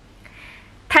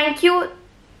 Thank you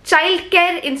Child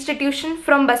Care Institution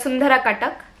from Basundhara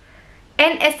Cuttack,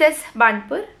 NSS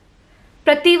Bandpur,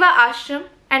 Prativa Ashram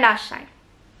and Ashram.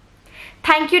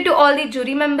 Thank you to all the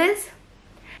jury members,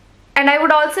 and I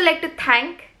would also like to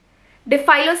thank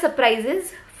Defilo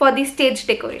Surprises for the stage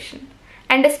decoration,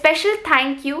 and a special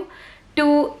thank you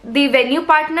to the venue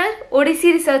partner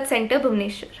Odissi Research Center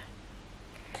Bhubaneswar.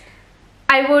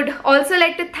 I would also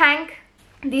like to thank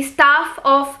the staff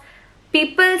of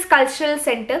People's Cultural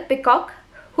Center PECUC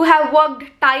who have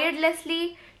worked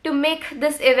tirelessly to make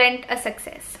this event a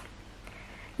success.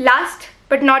 Last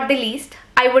but not the least,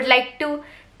 I would like to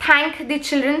thank the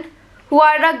children who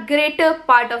are a greater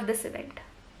part of this event.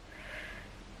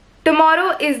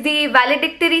 Tomorrow is the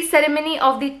valedictory ceremony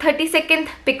of the 32nd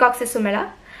PECUC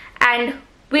SISUMELA, and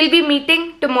we'll be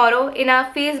meeting tomorrow in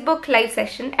our Facebook live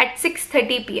session at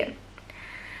 6:30 p.m.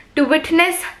 to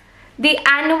witness the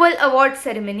annual award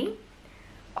ceremony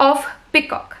of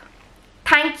PECUC.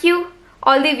 Thank you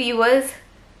all the viewers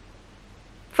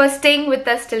for staying with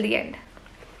us till the end.